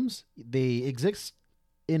different realms they exist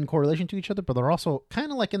in correlation to each other, but they're also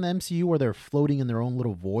kind of like in the MCU where they're floating in their own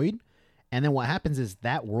little void. And then what happens is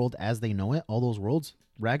that world, as they know it, all those worlds,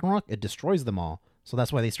 Ragnarok, it destroys them all. So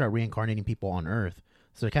that's why they start reincarnating people on Earth.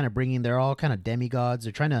 So they're kind of they're all kind of demigods.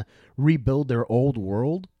 They're trying to rebuild their old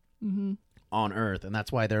world. Mm-hmm. on Earth, and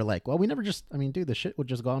that's why they're like, well, we never just. I mean, dude, the shit would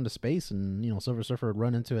just go into space, and Silver Surfer would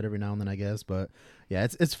run into it every now and then, I guess. But yeah,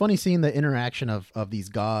 it's funny seeing the interaction of these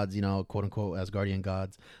gods, quote unquote Asgardian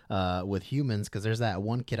gods, with humans, because there's that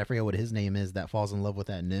one kid, I forget what his name is, that falls in love with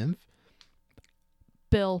that nymph.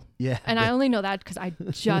 Bill. Yeah, and I only know that because I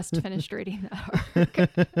just finished reading that arc.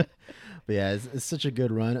 But yeah, it's such a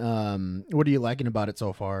good run. What are you liking about it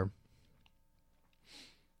so far?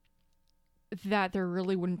 That there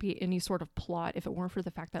really wouldn't be any sort of plot if it weren't for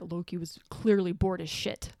the fact that Loki was clearly bored as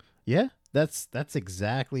shit. Yeah, that's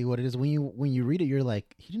exactly what it is. When you read it, you're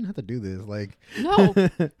like, he didn't have to do this. Like,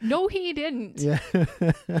 no, he didn't. Yeah.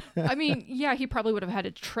 I mean, yeah, he probably would have had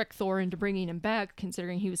to trick Thor into bringing him back,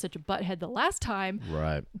 considering he was such a butthead the last time.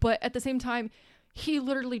 Right. But at the same time, he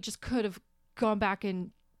literally just could have gone back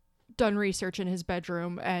and done research in his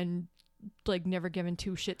bedroom and like never given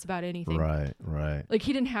two shits about anything. Right. Like,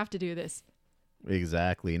 he didn't have to do this.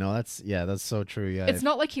 Exactly. No, that's so true. Yeah. It's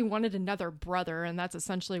not like he wanted another brother, and that's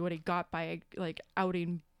essentially what he got by like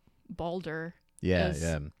outing Balder. Yeah.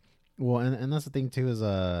 Well, and that's the thing too is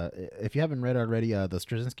if you haven't read already, the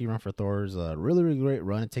Straczynski run for Thor is a really, really great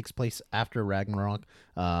run. It takes place after Ragnarok,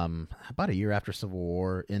 about a year after Civil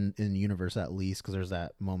War in the universe at least, because there's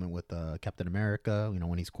that moment with Captain America,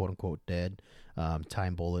 when he's quote unquote dead,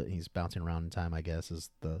 time bullet, he's bouncing around in time, I guess is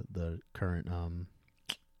the current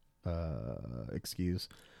excuse.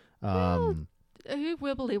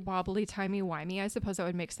 Wibbly wobbly, timey wimey. I suppose that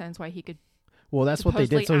would make sense why he could. Well, that's what they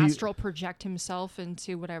did. So astral project himself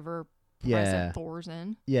into whatever present Thor's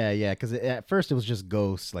in. Yeah. Because at first it was just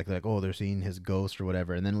ghosts, like they're seeing his ghost or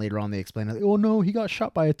whatever, and then later on they explained, like, oh no, he got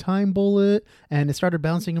shot by a time bullet, and it started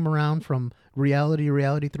bouncing him around from reality to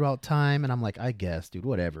reality throughout time. And I'm like, I guess, dude,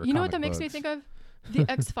 whatever. You know what that makes me think of? The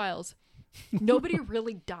X-Files. Nobody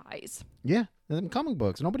really dies. Yeah, in comic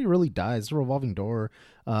books, nobody really dies. It's a revolving door.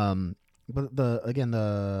 But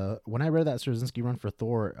when I read that Straczynski run for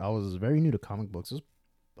Thor, I was very new to comic books. It was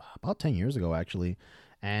about 10 years ago, actually.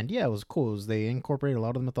 And yeah, it was cool. They incorporated a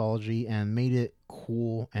lot of the mythology and made it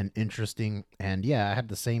cool and interesting. And yeah, I had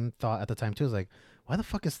the same thought at the time too. I was like, why the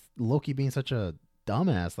fuck is Loki being such a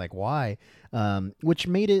dumbass? Like, why? Which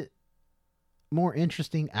made it more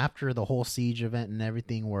interesting after the whole siege event and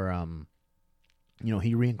everything, where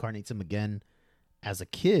he reincarnates him again as a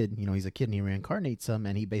kid. He's a kid and he reincarnates him,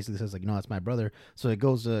 and he basically says, like, no, that's my brother. So it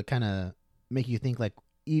goes to kind of make you think, like,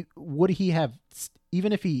 would he have,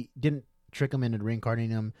 even if he didn't trick him into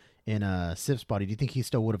reincarnating him in Sif's body, do you think he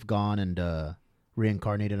still would have gone and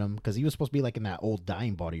reincarnated him? Because he was supposed to be like in that old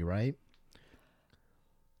dying body, right?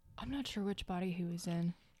 I'm not sure which body he was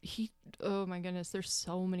in. Oh my goodness, there's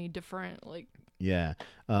so many different, like. Yeah,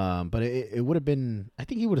 but it would have been, I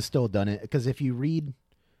think he would have still done it, because if you read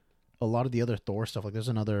a lot of the other Thor stuff, like there's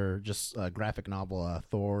another just graphic novel,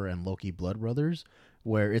 Thor and Loki Blood Brothers,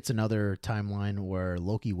 where it's another timeline where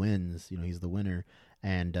Loki wins, he's the winner,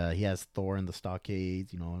 and he has Thor in the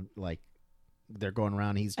stockades, like they're going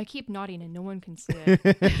around. I keep nodding and no one can see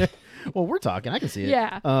it. Well, we're talking, I can see it.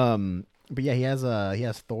 Yeah. But yeah, he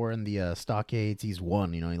has Thor in the stockades. He's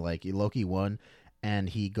won, Loki won. And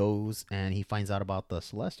he goes and he finds out about the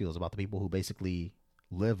Celestials, about the people who basically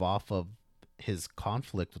live off of his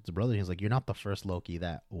conflict with the brother. He's like, you're not the first Loki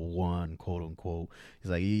that won, quote unquote.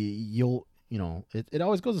 He's like, it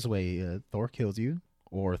always goes this way. Thor kills you,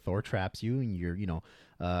 or Thor traps you, and you're,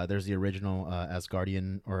 there's the original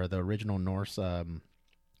Asgardian, or the original Norse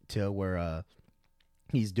tale where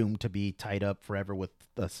he's doomed to be tied up forever with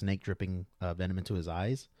a snake dripping venom into his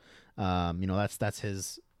eyes. That's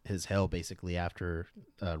his hell basically after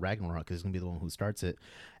Ragnarok, because he's gonna be the one who starts it.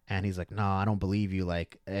 And he's like, nah, I don't believe you.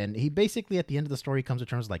 Like, and he basically at the end of the story comes to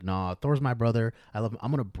terms like, nah, Thor's my brother, I love him, I'm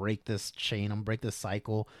gonna break this chain, I'm gonna break this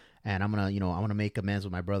cycle, and I'm gonna make amends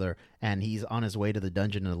with my brother. And he's on his way to the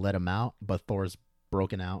dungeon to let him out, but Thor's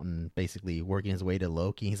broken out and basically working his way to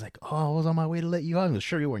Loki. He's like, oh, I was on my way to let you out. He goes,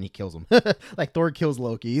 sure you were, and he kills him. Like, Thor kills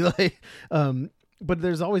Loki. Like, but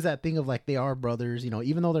there's always that thing of, like, they are brothers,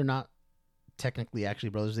 even though they're not technically actually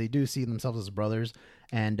brothers, they do see themselves as brothers.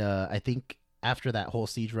 And I think after that whole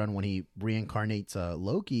siege run, when he reincarnates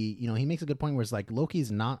Loki, he makes a good point where it's like,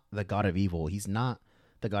 Loki's not the god of evil, he's not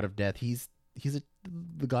the god of death, he's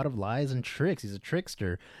the god of lies and tricks. He's a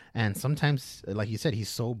trickster. And sometimes, like you said, he's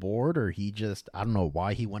so bored, or he just, I don't know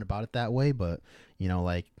why he went about it that way, but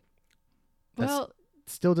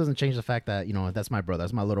still doesn't change the fact that, that's my brother,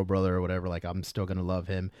 that's my little brother or whatever. Like, I'm still gonna love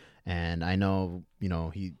him, and I know,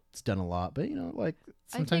 he's done a lot, but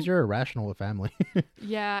sometimes you're irrational with family.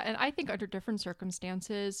 Yeah, and I think under different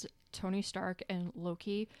circumstances, Tony Stark and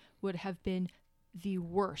Loki would have been the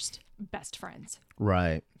worst best friends.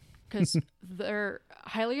 Right. Because they're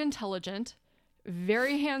highly intelligent.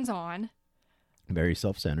 very hands-on, Very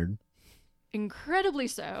self-centered. incredibly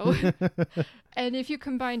so. And if you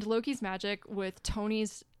combined Loki's magic with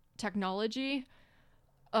Tony's technology,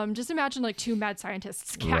 just imagine like two mad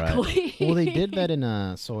scientists cackling. Right. Well, they did that in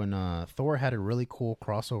Thor had a really cool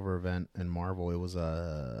crossover event in Marvel. It was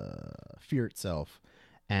Fear Itself.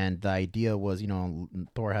 And the idea was,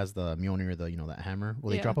 Thor has the Mjolnir, that hammer.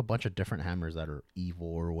 Well, they Yeah. drop a bunch of different hammers that are evil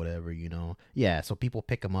or whatever, Yeah, so people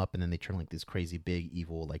pick them up and then they turn like these crazy big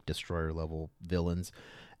evil like destroyer level villains.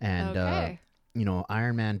 And Okay.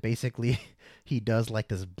 Iron Man basically he does like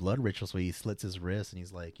this blood ritual, so he slits his wrist and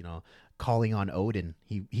he's like, calling on Odin.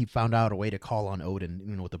 He found out a way to call on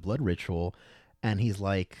Odin, with the blood ritual, and he's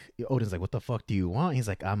like, Odin's like, "What the fuck do you want?" He's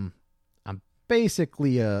like, I'm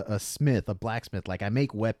basically a smith, a blacksmith. Like I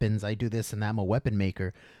make weapons, I do this and that. I'm a weapon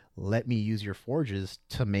maker. Let me use your forges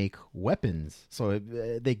to make weapons. So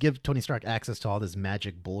they give Tony Stark access to all this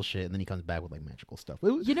magic bullshit, and then he comes back with like magical stuff.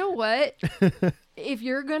 You know what? If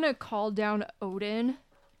you're gonna call down Odin,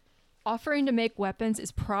 offering to make weapons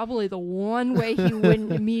is probably the one way he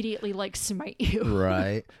wouldn't immediately like smite you.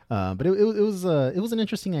 Right. But it was an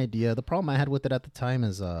interesting idea. The problem I had with it at the time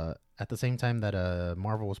is at the same time that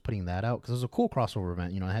Marvel was putting that out, because it was a cool crossover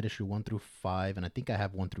event. I had issue 1 through 5, and I think I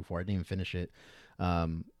have 1 through 4. I didn't even finish it.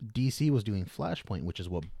 DC was doing Flashpoint, which is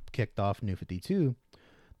what kicked off New 52.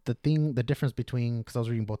 The difference between, because I was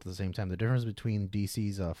reading both at the same time, the difference between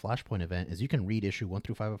DC's Flashpoint event is you can read issue 1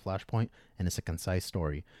 through 5 of Flashpoint, and it's a concise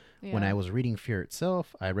story. Yeah. When I was reading Fear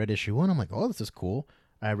Itself, I read issue 1, I'm like, oh, this is cool.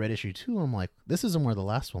 I read issue 2, I'm like, this isn't where the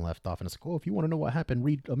last one left off. And it's like, oh, if you want to know what happened,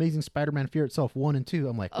 read Amazing Spider-Man Fear Itself 1 and 2.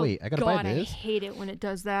 I'm like, wait, I gotta buy this. I hate it when it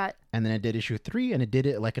does that. And then I did issue 3, and it did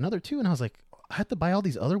it like another 2, and I was like, I had to buy all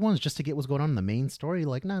these other ones just to get what's going on in the main story.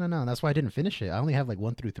 Like, no. That's why I didn't finish it. I only have like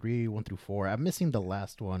 1 through 3, 1 through 4. I'm missing the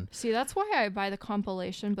last one. See, that's why I buy the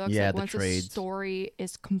compilation books. Yeah, like, the once trades. a story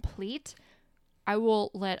is complete, I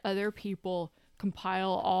will let other people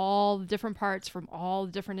compile all the different parts from all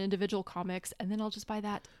the different individual comics, and then I'll just buy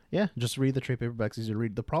that. Yeah, just read the trade paperbacks, easy to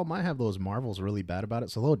read. The problem I have, though, is Marvel's really bad about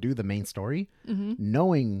it. So they'll do the main story,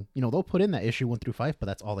 knowing, they'll put in that issue 1 through 5, but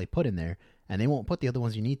that's all they put in there. And they won't put the other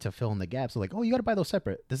ones you need to fill in the gaps. So like, oh, you got to buy those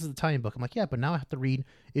separate. This is the tie-in book. I'm like, yeah, but now I have to read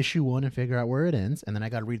issue 1 and figure out where it ends. And then I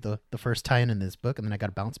got to read the first tie-in in this book. And then I got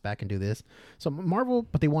to bounce back and do this. So Marvel,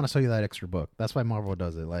 but they want to sell you that extra book. That's why Marvel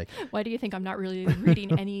does it. Like, Why do you think I'm not really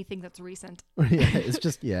reading anything that's recent? yeah, it's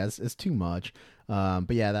just, it's too much.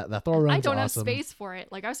 But yeah, that Thor run's I don't awesome. have space for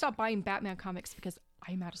it. Like, I stopped buying Batman comics because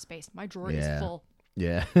I'm out of space. My drawer Yeah. is full.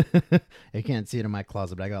 Yeah. You can't see it in my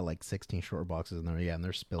closet, but I got like 16 short boxes in there. Yeah, and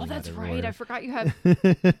they're spilling Oh, out that's everywhere. right. I forgot you have.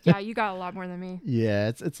 Yeah, you got a lot more than me. Yeah,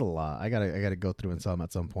 it's a lot. I gotta go through and sell them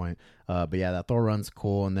at some point. But yeah, that Thor run's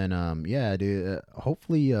cool. And then yeah, dude.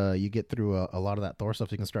 Hopefully you get through a lot of that Thor stuff,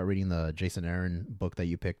 so you can start reading the Jason Aaron book that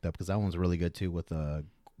you picked up, because that one's really good too, with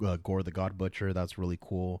Gore the God Butcher. That's really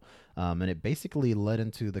cool. And it basically led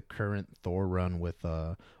into the current Thor run with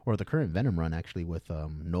or the current Venom run actually, with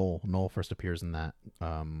Null. Null first appears in that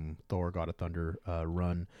Thor God of Thunder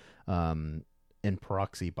run. In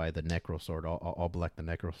proxy by the Necro Sword, all black the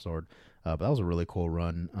Necro Sword. But that was a really cool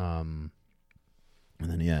run. And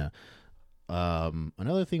then yeah,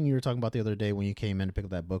 another thing you were talking about the other day when you came in to pick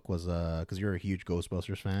up that book was because you're a huge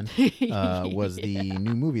Ghostbusters fan, was the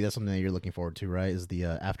new movie. That's something that you're looking forward to, right? Is the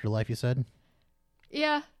Afterlife, you said?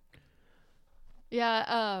 Yeah.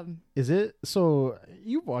 Yeah. Is it? So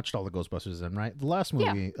you've watched all the Ghostbusters then, right? The last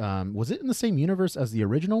movie, was it in the same universe as the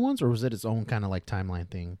original ones, or was it its own kind of like timeline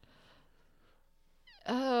thing?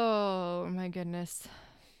 Oh my goodness.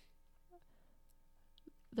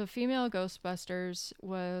 The female Ghostbusters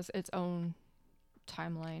was its own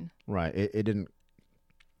timeline. Right. It didn't.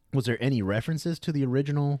 Was there any references to the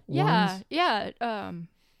original ones? Yeah.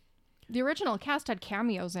 The original cast had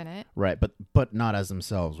cameos in it. Right, but not as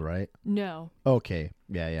themselves, right? No. Okay.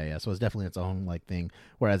 Yeah. So it's definitely its own like thing.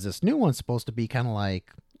 Whereas this new one's supposed to be kind of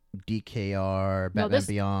like DKR, Batman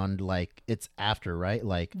Beyond, like it's after, right?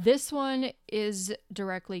 Like this one is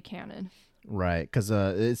directly canon. Right, because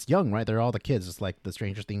it's young, right? They're all the kids. It's like the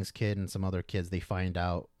Stranger Things kid and some other kids. They find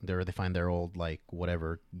out they find their old like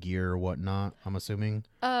whatever gear or whatnot. I'm assuming.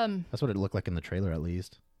 That's what it looked like in the trailer, at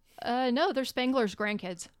least. No, they're Spangler's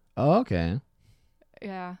grandkids. Oh, okay.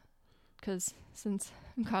 Yeah, because since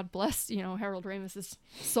God bless Harold Ramis's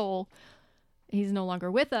soul, he's no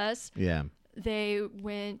longer with us. Yeah. They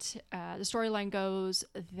went. The storyline goes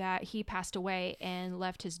that he passed away and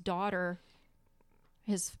left his daughter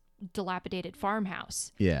his dilapidated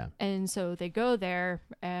farmhouse. Yeah. And so they go there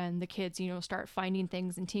and the kids, start finding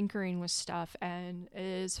things and tinkering with stuff. And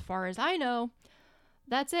as far as I know,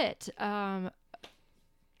 that's it.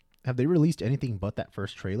 Have they released anything but that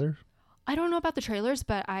first trailer? I don't know about the trailers,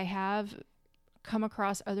 but I have come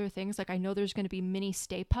across other things. Like I know there's going to be mini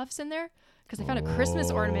Stay Puffs in there because I found a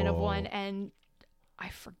Christmas ornament of one, and I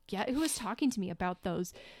forget who was talking to me about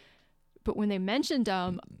those. But when they mentioned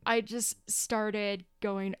them, I just started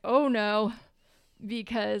going, oh no,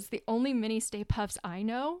 because the only mini Stay Puffs I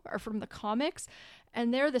know are from the comics,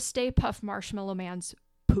 and they're the Stay Puff Marshmallow Man's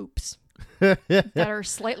poops that are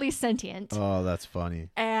slightly sentient. Oh, that's funny.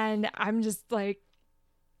 And I'm just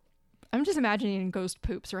imagining ghost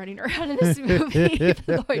poops running around in this movie, even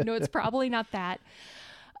though I know it's probably not that.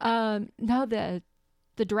 No, the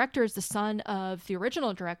director is the son of the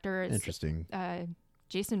original director. Interesting.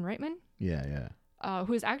 Jason Reitman. Yeah.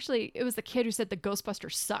 Who's actually, it was the kid who said the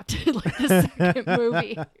Ghostbusters sucked in like the second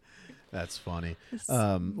movie. That's funny.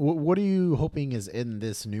 What are you hoping is in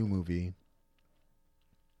this new movie?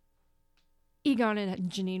 Egon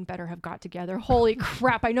and Janine better have got together. Holy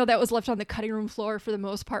crap. I know that was left on the cutting room floor for the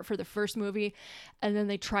most part for the first movie. And then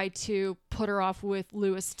they tried to put her off with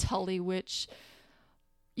Louis Tully, which,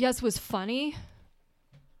 yes, was funny.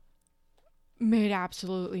 Made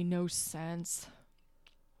absolutely no sense.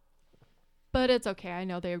 But it's okay. I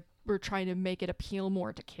know they were trying to make it appeal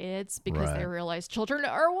more to kids because they realize children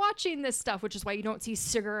are watching this stuff, which is why you don't see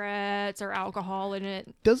cigarettes or alcohol in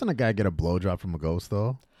it. Doesn't a guy get a blowjob from a ghost,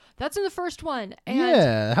 though? That's in the first one. And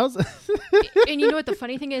yeah. How's and you know what the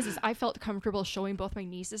funny thing is I felt comfortable showing both my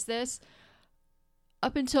nieces this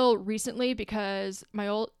up until recently because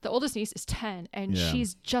the oldest niece is 10 and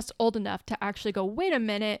she's just old enough to actually go, wait a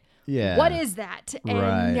minute. Yeah. What is that?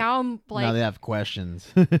 And now I'm like, now they have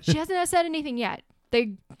questions. She hasn't said anything yet.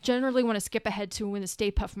 They generally want to skip ahead to when the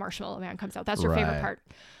Stay Puft Marshmallow Man comes out. That's her favorite part.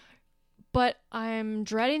 But I'm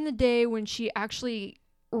dreading the day when she actually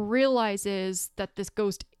realizes that this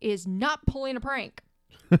ghost is not pulling a prank.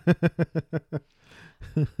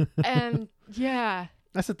 And yeah.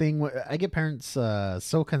 That's the thing. I get parents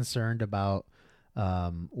so concerned about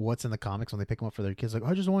what's in the comics when they pick them up for their kids. Like, oh,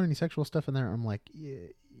 I just don't want any sexual stuff in there. I'm like,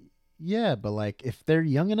 yeah, but like if they're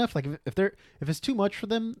young enough, like if it's too much for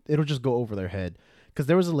them, it'll just go over their head. Because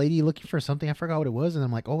there was a lady looking for something, I forgot what it was, and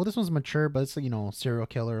I'm like, oh, well, this one's mature, but it's serial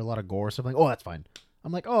killer, a lot of gore, something. Like, oh, that's fine.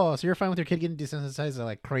 I'm like, oh, so you're fine with your kid getting desensitized to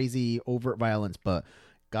like crazy overt violence, but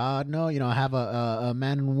God, no, have a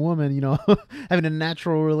man and woman, having a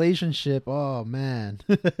natural relationship. Oh man.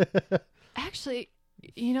 Actually,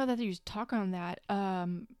 that you talk on that,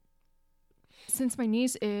 since my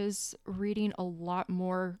niece is reading a lot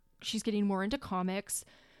more, she's getting more into comics.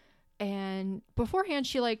 And beforehand,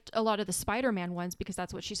 she liked a lot of the Spider-Man ones because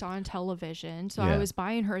that's what she saw on television. So I was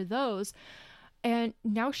buying her those. And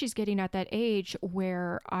now she's getting at that age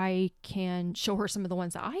where I can show her some of the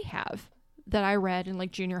ones that I have that I read in like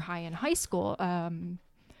junior high and high school.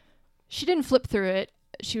 She didn't flip through it.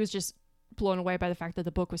 She was just blown away by the fact that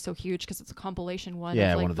the book was so huge because it's a compilation one of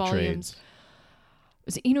like one of the volumes. Trades. It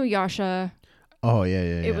was Inuyasha. Oh, yeah.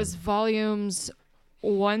 It was volumes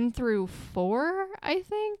 1 through 4, I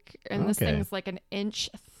think. And this thing's like an inch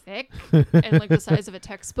thick and like the size of a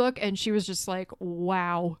textbook. And she was just like,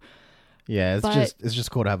 wow. Yeah, it's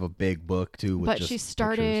just cool to have a big book too. With but she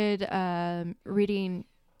started reading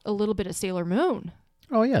a little bit of Sailor Moon.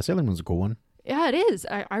 Oh yeah, Sailor Moon's a cool one. Yeah, it is.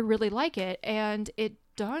 I really like it, and it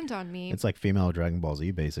dawned on me. It's like female Dragon Ball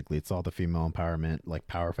Z, basically. It's all the female empowerment, like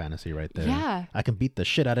power fantasy right there. Yeah. I can beat the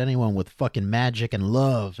shit out of anyone with fucking magic and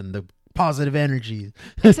love and the positive energy.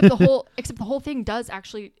 except the whole thing does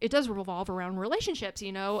revolve around relationships,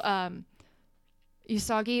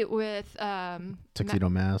 Usagi with Tuxedo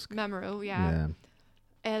Mask. Mamoru, yeah.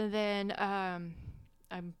 And then I'm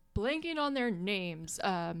blanking on their names.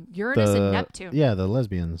 Uranus and Neptune. Yeah, the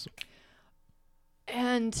lesbians.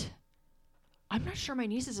 And I'm not sure my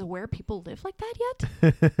niece is aware people live like that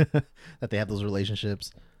yet. That they have those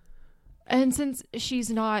relationships. And since she's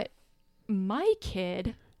not my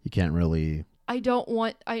kid, you can't really. I don't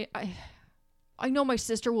want. I know my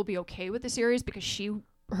sister will be okay with the series because she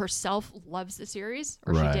herself loves the series,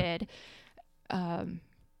 or she did.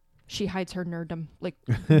 She hides her nerddom like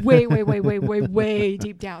way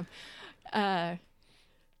deep down.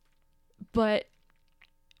 But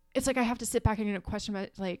it's like I have to sit back and question about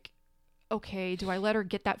like, okay, do I let her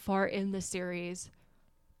get that far in the series?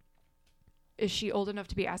 Is she old enough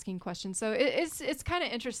to be asking questions? So it's kind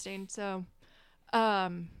of interesting. So,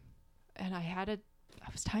 and I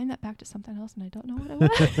was tying that back to something else, and I don't know what it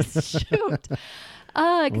was. Shoot.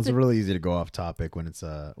 It's really easy to go off topic when it's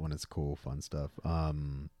cool, fun stuff.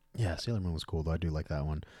 Yeah, Sailor Moon was cool though. I do like that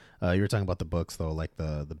one. You were talking about the books though, like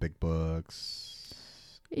the big books.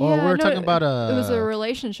 Oh, we were talking about it was a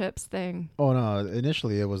relationships thing. Oh no!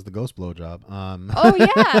 Initially, it was the ghost blowjob. Oh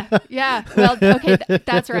yeah, yeah. Well, okay,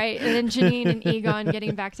 that's right. And then Janine and Egon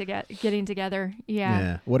getting together. Yeah.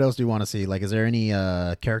 Yeah. What else do you want to see? Like, is there any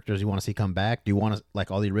characters you want to see come back? Do you want to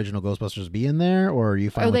like all the original Ghostbusters be in there, or are you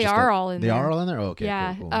fine? Oh, with they just are all in they there. They are all in there. Oh, okay.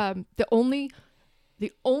 Yeah. Cool, cool.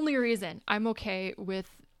 The only reason I'm okay with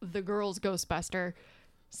the girls Ghostbuster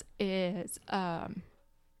is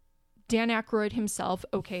Dan Aykroyd himself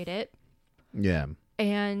okayed it. Yeah.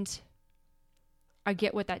 And I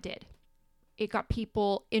get what that did. It got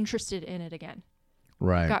people interested in it again.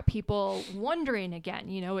 Right. Got people wondering again.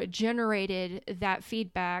 You know, it generated that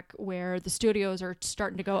feedback where the studios are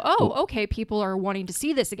starting to go, oh, okay, people are wanting to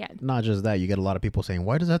see this again. Not just that, you get a lot of people saying,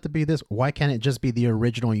 why does it have to be this? Why can't it just be the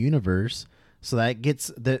original universe? So that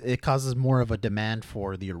it causes more of a demand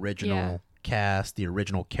for the original cast, the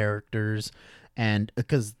original characters. And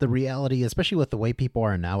because the reality, especially with the way people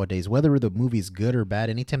are nowadays, whether the movie's good or bad,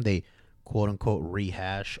 anytime they quote unquote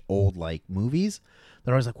rehash old like movies,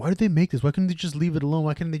 they're always like, why did they make this? Why couldn't they just leave it alone?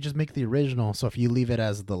 Why couldn't they just make the original? So if you leave it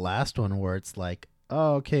as the last one where it's like,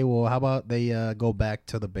 oh, okay, well, how about they go back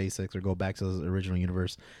to the basics or go back to the original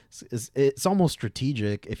universe? It's almost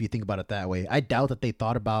strategic if you think about it that way. I doubt that they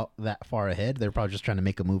thought about that far ahead. They're probably just trying to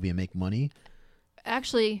make a movie and make money.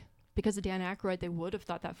 Actually, because of Dan Aykroyd, they would have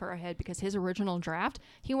thought that far ahead because his original draft,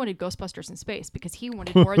 he wanted Ghostbusters in space because he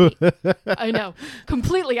wanted more of the... I know.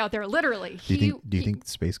 Completely out there, literally. Do you think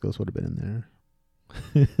Space Ghost would have been in there?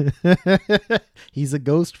 He's a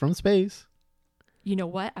ghost from space. You know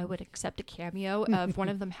what? I would accept a cameo of one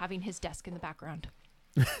of them having his desk in the background.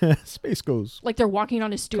 Space Ghost. Like they're walking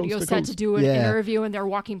on a studio Coast to set coast. to do an interview and they're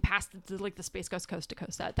walking past the Space Ghost coast to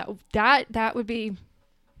coast set. That would be...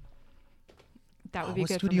 That would be what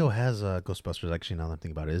good. studio has Ghostbusters? Actually, now that I'm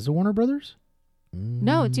thinking about it, is it Warner Brothers?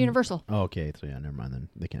 No, it's Universal. Oh, okay, so yeah, never mind then.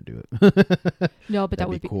 They can't do it. No, but that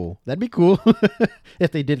would be cool. That'd be cool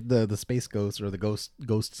if they did the space ghosts or the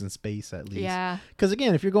ghosts in space at least. Yeah. Because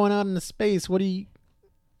again, if you're going out into space,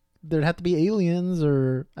 there'd have to be aliens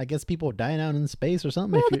or I guess people dying out in space or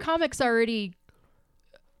something. Well, the comics already.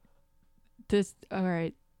 All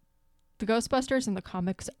right. The Ghostbusters and the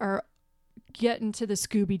comics are getting to the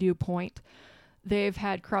Scooby-Doo point. They've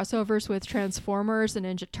had crossovers with Transformers and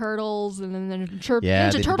Ninja Turtles, and then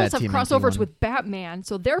Ninja Turtles have crossovers with Batman.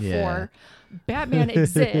 So therefore, Batman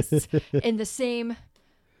exists in the same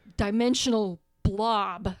dimensional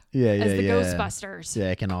blob as the Ghostbusters. Yeah,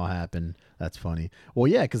 it can all happen. That's funny. Well,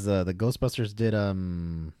 yeah, because the Ghostbusters did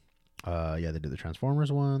they did the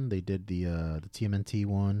Transformers one. They did the TMNT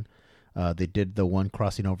one. They did the one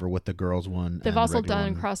crossing over with the girls one. They've also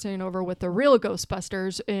done crossing over with the real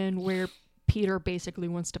Ghostbusters, and where Peter basically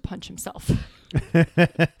wants to punch himself.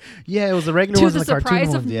 Yeah, it was the regular ones and the cartoon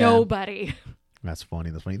ones. To the surprise of nobody. That's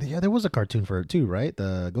funny. Yeah, there was a cartoon for it too, right?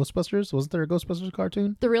 The Ghostbusters. Wasn't there a Ghostbusters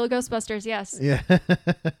cartoon? The real Ghostbusters, yes. Yeah.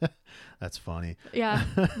 That's funny. Yeah.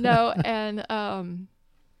 No, and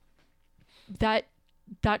that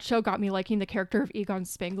show got me liking the character of Egon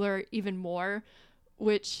Spengler even more,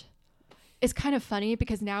 which is kind of funny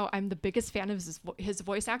because now I'm the biggest fan of his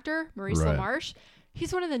voice actor, Maurice LaMarche.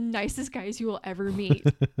 He's one of the nicest guys you will ever meet.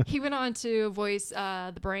 He went on to voice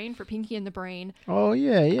the Brain for Pinky and the Brain. Oh,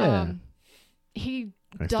 yeah. He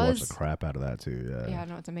I does watch the crap out of that too. Yeah,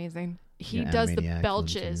 no, it's amazing. He does the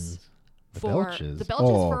belches for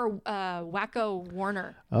Wacko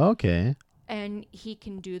Warner. Okay. And he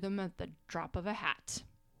can do them at the drop of a hat.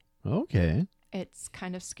 Okay. It's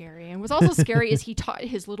kind of scary. And what's also scary is he taught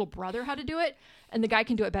his little brother how to do it, and the guy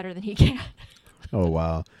can do it better than he can. Oh,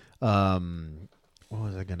 wow. What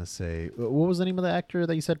was I gonna say? What was the name of the actor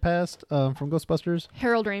that you said passed from Ghostbusters?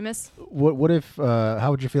 Harold Ramis. What if? How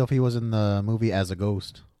would you feel if he was in the movie as a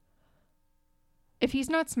ghost? If he's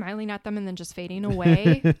not smiling at them and then just fading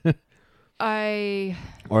away,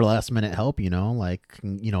 or last minute help,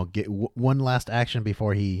 get one last action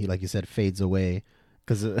before he, like you said, fades away.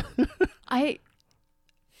 Because I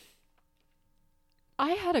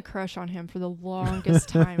had a crush on him for the longest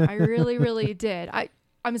time. I really, really did.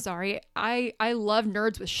 I'm sorry. I love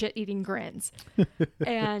nerds with shit-eating grins.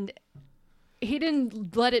 And he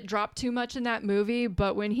didn't let it drop too much in that movie,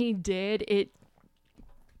 but when he did, it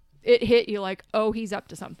hit you like, oh, he's up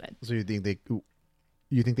to something. So you think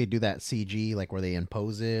they do that CG, like where they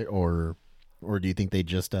impose it, or do you think they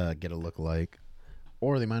just get a look-alike?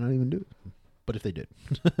 Or they might not even do it. But if they did.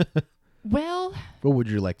 Well, what would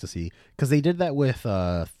you like to see? Because they did that with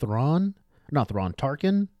Tarkin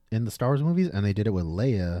in the Star Wars movies, and they did it with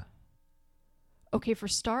Leia. Okay, for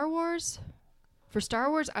Star Wars,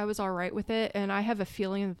 I was all right with it, and I have a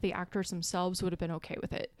feeling that the actors themselves would have been okay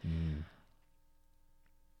with it.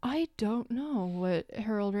 I don't know what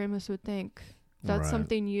Harold Ramis would think. That's Right.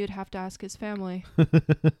 something you'd have to ask his family.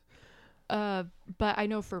 But I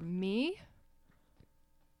know for me,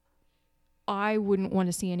 I wouldn't want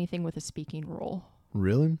to see anything with a speaking role.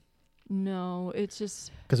 Really? No, it's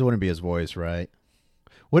just Because it wouldn't be his voice, right?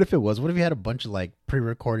 What if it was? What if he had a bunch of like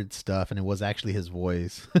pre-recorded stuff and it was actually his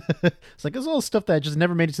voice? It's like it's all stuff that just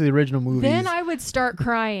never made it to the original movies. then I would start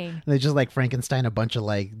crying. They just like Frankenstein a bunch of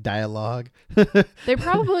like dialogue. They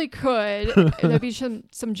probably could. There'd be some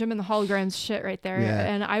Jim and the Holograms shit right there,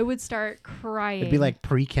 Yeah. and I would start crying. It'd be like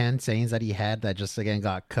pre-canned sayings that he had that just again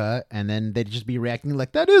got cut, and then they'd just be reacting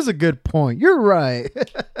like, "That is a good point. You're right."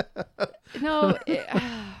 no.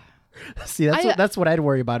 See, that's what I'd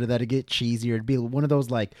worry about. It that it'd get cheesier. It'd be one of those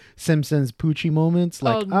like Simpsons Poochie moments.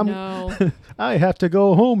 Like no. I have to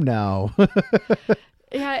go home now.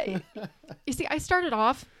 Yeah. You see, I started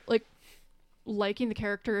off like liking the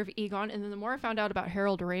character of Egon, and then the more I found out about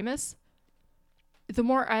Harold Ramis, the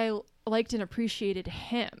more I liked and appreciated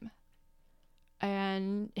him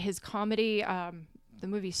and his comedy. The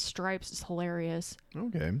movie Stripes is hilarious.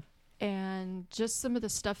 Okay. And just some of the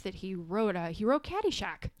stuff that he wrote. He wrote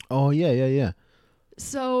Caddyshack. Oh yeah.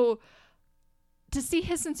 So to see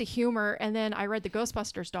his sense of humor, and then I read The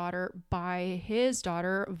Ghostbusters Daughter by his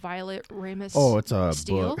daughter, Violet Ramis. Oh, it's a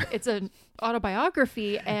Steele. book. It's an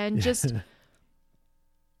autobiography, and just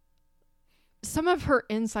some of her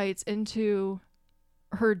insights into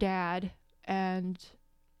her dad and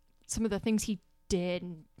some of the things he did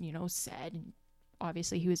and, said. And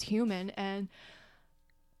obviously he was human, and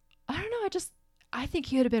I don't know, I think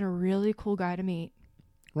he would have been a really cool guy to meet.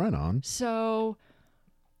 Right on. So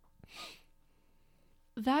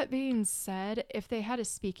that being said, if they had a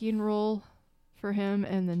speaking role for him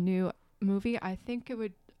in the new movie, I think it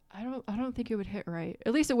would I don't think it would hit right.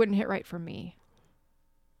 At least it wouldn't hit right for me.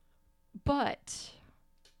 But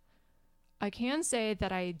I can say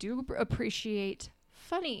that I do appreciate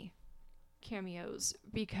funny cameos,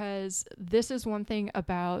 because this is one thing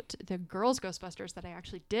about the girls Ghostbusters that I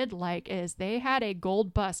actually did like, is they had a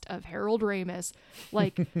gold bust of Harold Ramis,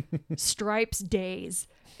 like Stripes days,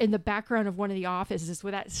 in the background of one of the offices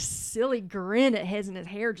with that silly grin at his and his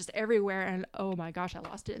hair just everywhere. And oh my gosh, I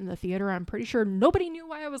lost it in the theater. I'm pretty sure nobody knew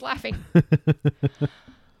why I was laughing.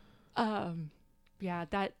 Yeah,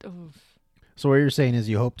 that. Oh. So what you're saying is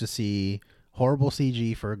you hope to see horrible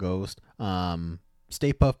CG for a ghost,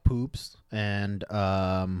 Stay Puft Poops, and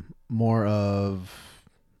more of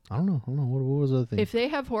I don't know what was the other thing? If they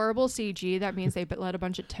have horrible CG, that means they let a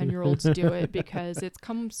bunch of 10-year-olds do it, because it's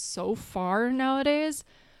come so far nowadays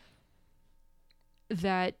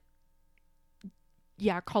that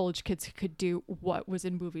college kids could do what was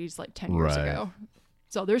in movies like 10 years Right. ago.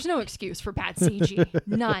 So there's no excuse for bad CG.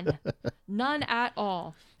 None at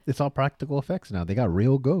all. It's all practical effects now. They got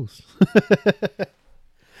real ghosts.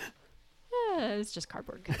 It's just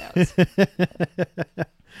cardboard cutouts.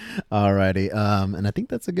 Alrighty. And I think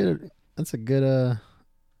that's a good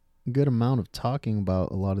good amount of talking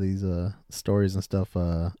about a lot of these stories and stuff.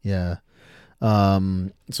 Yeah.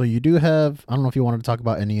 So you do have, I don't know if you wanted to talk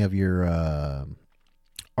about any of your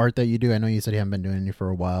art that you do. I know you said you haven't been doing it for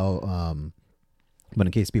a while. But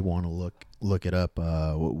in case people want to look it up,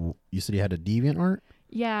 you said you had a Deviant art?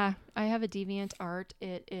 Yeah, I have a Deviant art.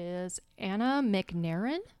 It is Anna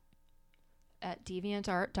McNairn at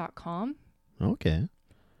deviantart.com. Okay.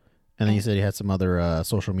 And then you said you had some other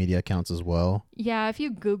social media accounts as well. Yeah, if you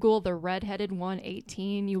Google the Redheaded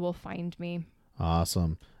 118, you will find me.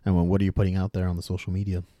 Awesome. And what are you putting out there on the social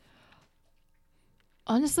media?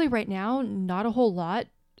 Honestly, right now, not a whole lot.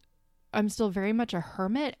 I'm still very much a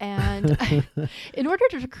hermit, and in order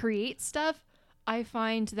to create stuff, I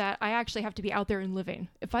find that I actually have to be out there and living.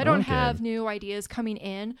 If I don't have new ideas coming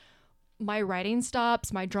in, my writing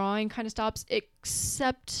stops, my drawing kind of stops,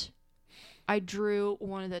 except I drew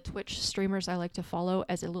one of the Twitch streamers I like to follow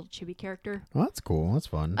as a little chibi character. Oh, that's cool. That's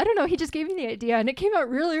fun. I don't know. He just gave me the idea, and it came out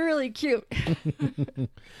really, really cute.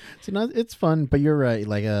 See, no, it's fun, but you're right.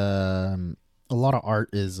 Like, a lot of art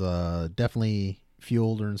is definitely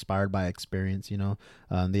fueled or inspired by experience.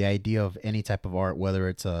 The idea of any type of art, whether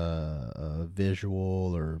it's a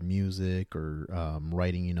visual or music or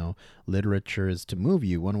writing, literature, is to move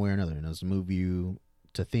you one way or another. It's to move you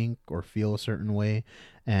to think or feel a certain way,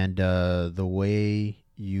 and the way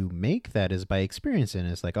you make that is by experiencing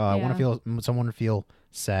it. It's like, I want to feel someone to feel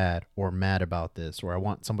sad or mad about this, or I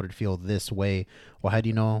want somebody to feel this way. Well, how do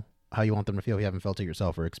you know how you want them to feel if you haven't felt it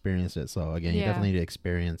yourself or experienced it? So again, you definitely need to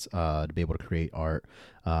experience to be able to create art,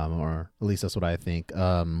 or at least that's what I think.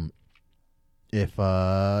 if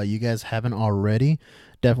you guys haven't already,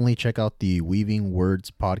 definitely check out the Weaving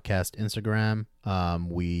Words podcast Instagram.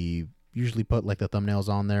 We usually put like the thumbnails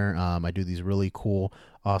on there. I do these really cool,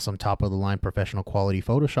 awesome, top of the line, professional quality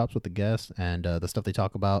photoshops with the guests and the stuff they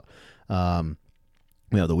talk about.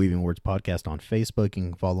 We have the Weaving Words podcast on Facebook. You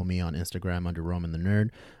can follow me on Instagram under Roman the Nerd.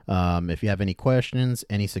 If you have any questions,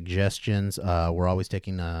 any suggestions, we're always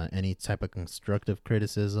taking any type of constructive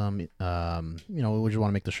criticism. We just want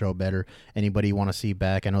to make the show better. Anybody you want to see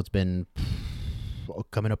back? I know it's been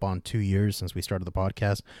coming up on 2 years since we started the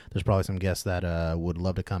podcast. There's probably some guests that would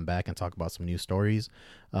love to come back and talk about some new stories.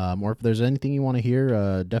 Or if there's anything you want to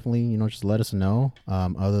hear, definitely, just let us know.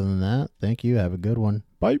 Other than that, thank you. Have a good one.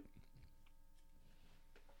 Bye.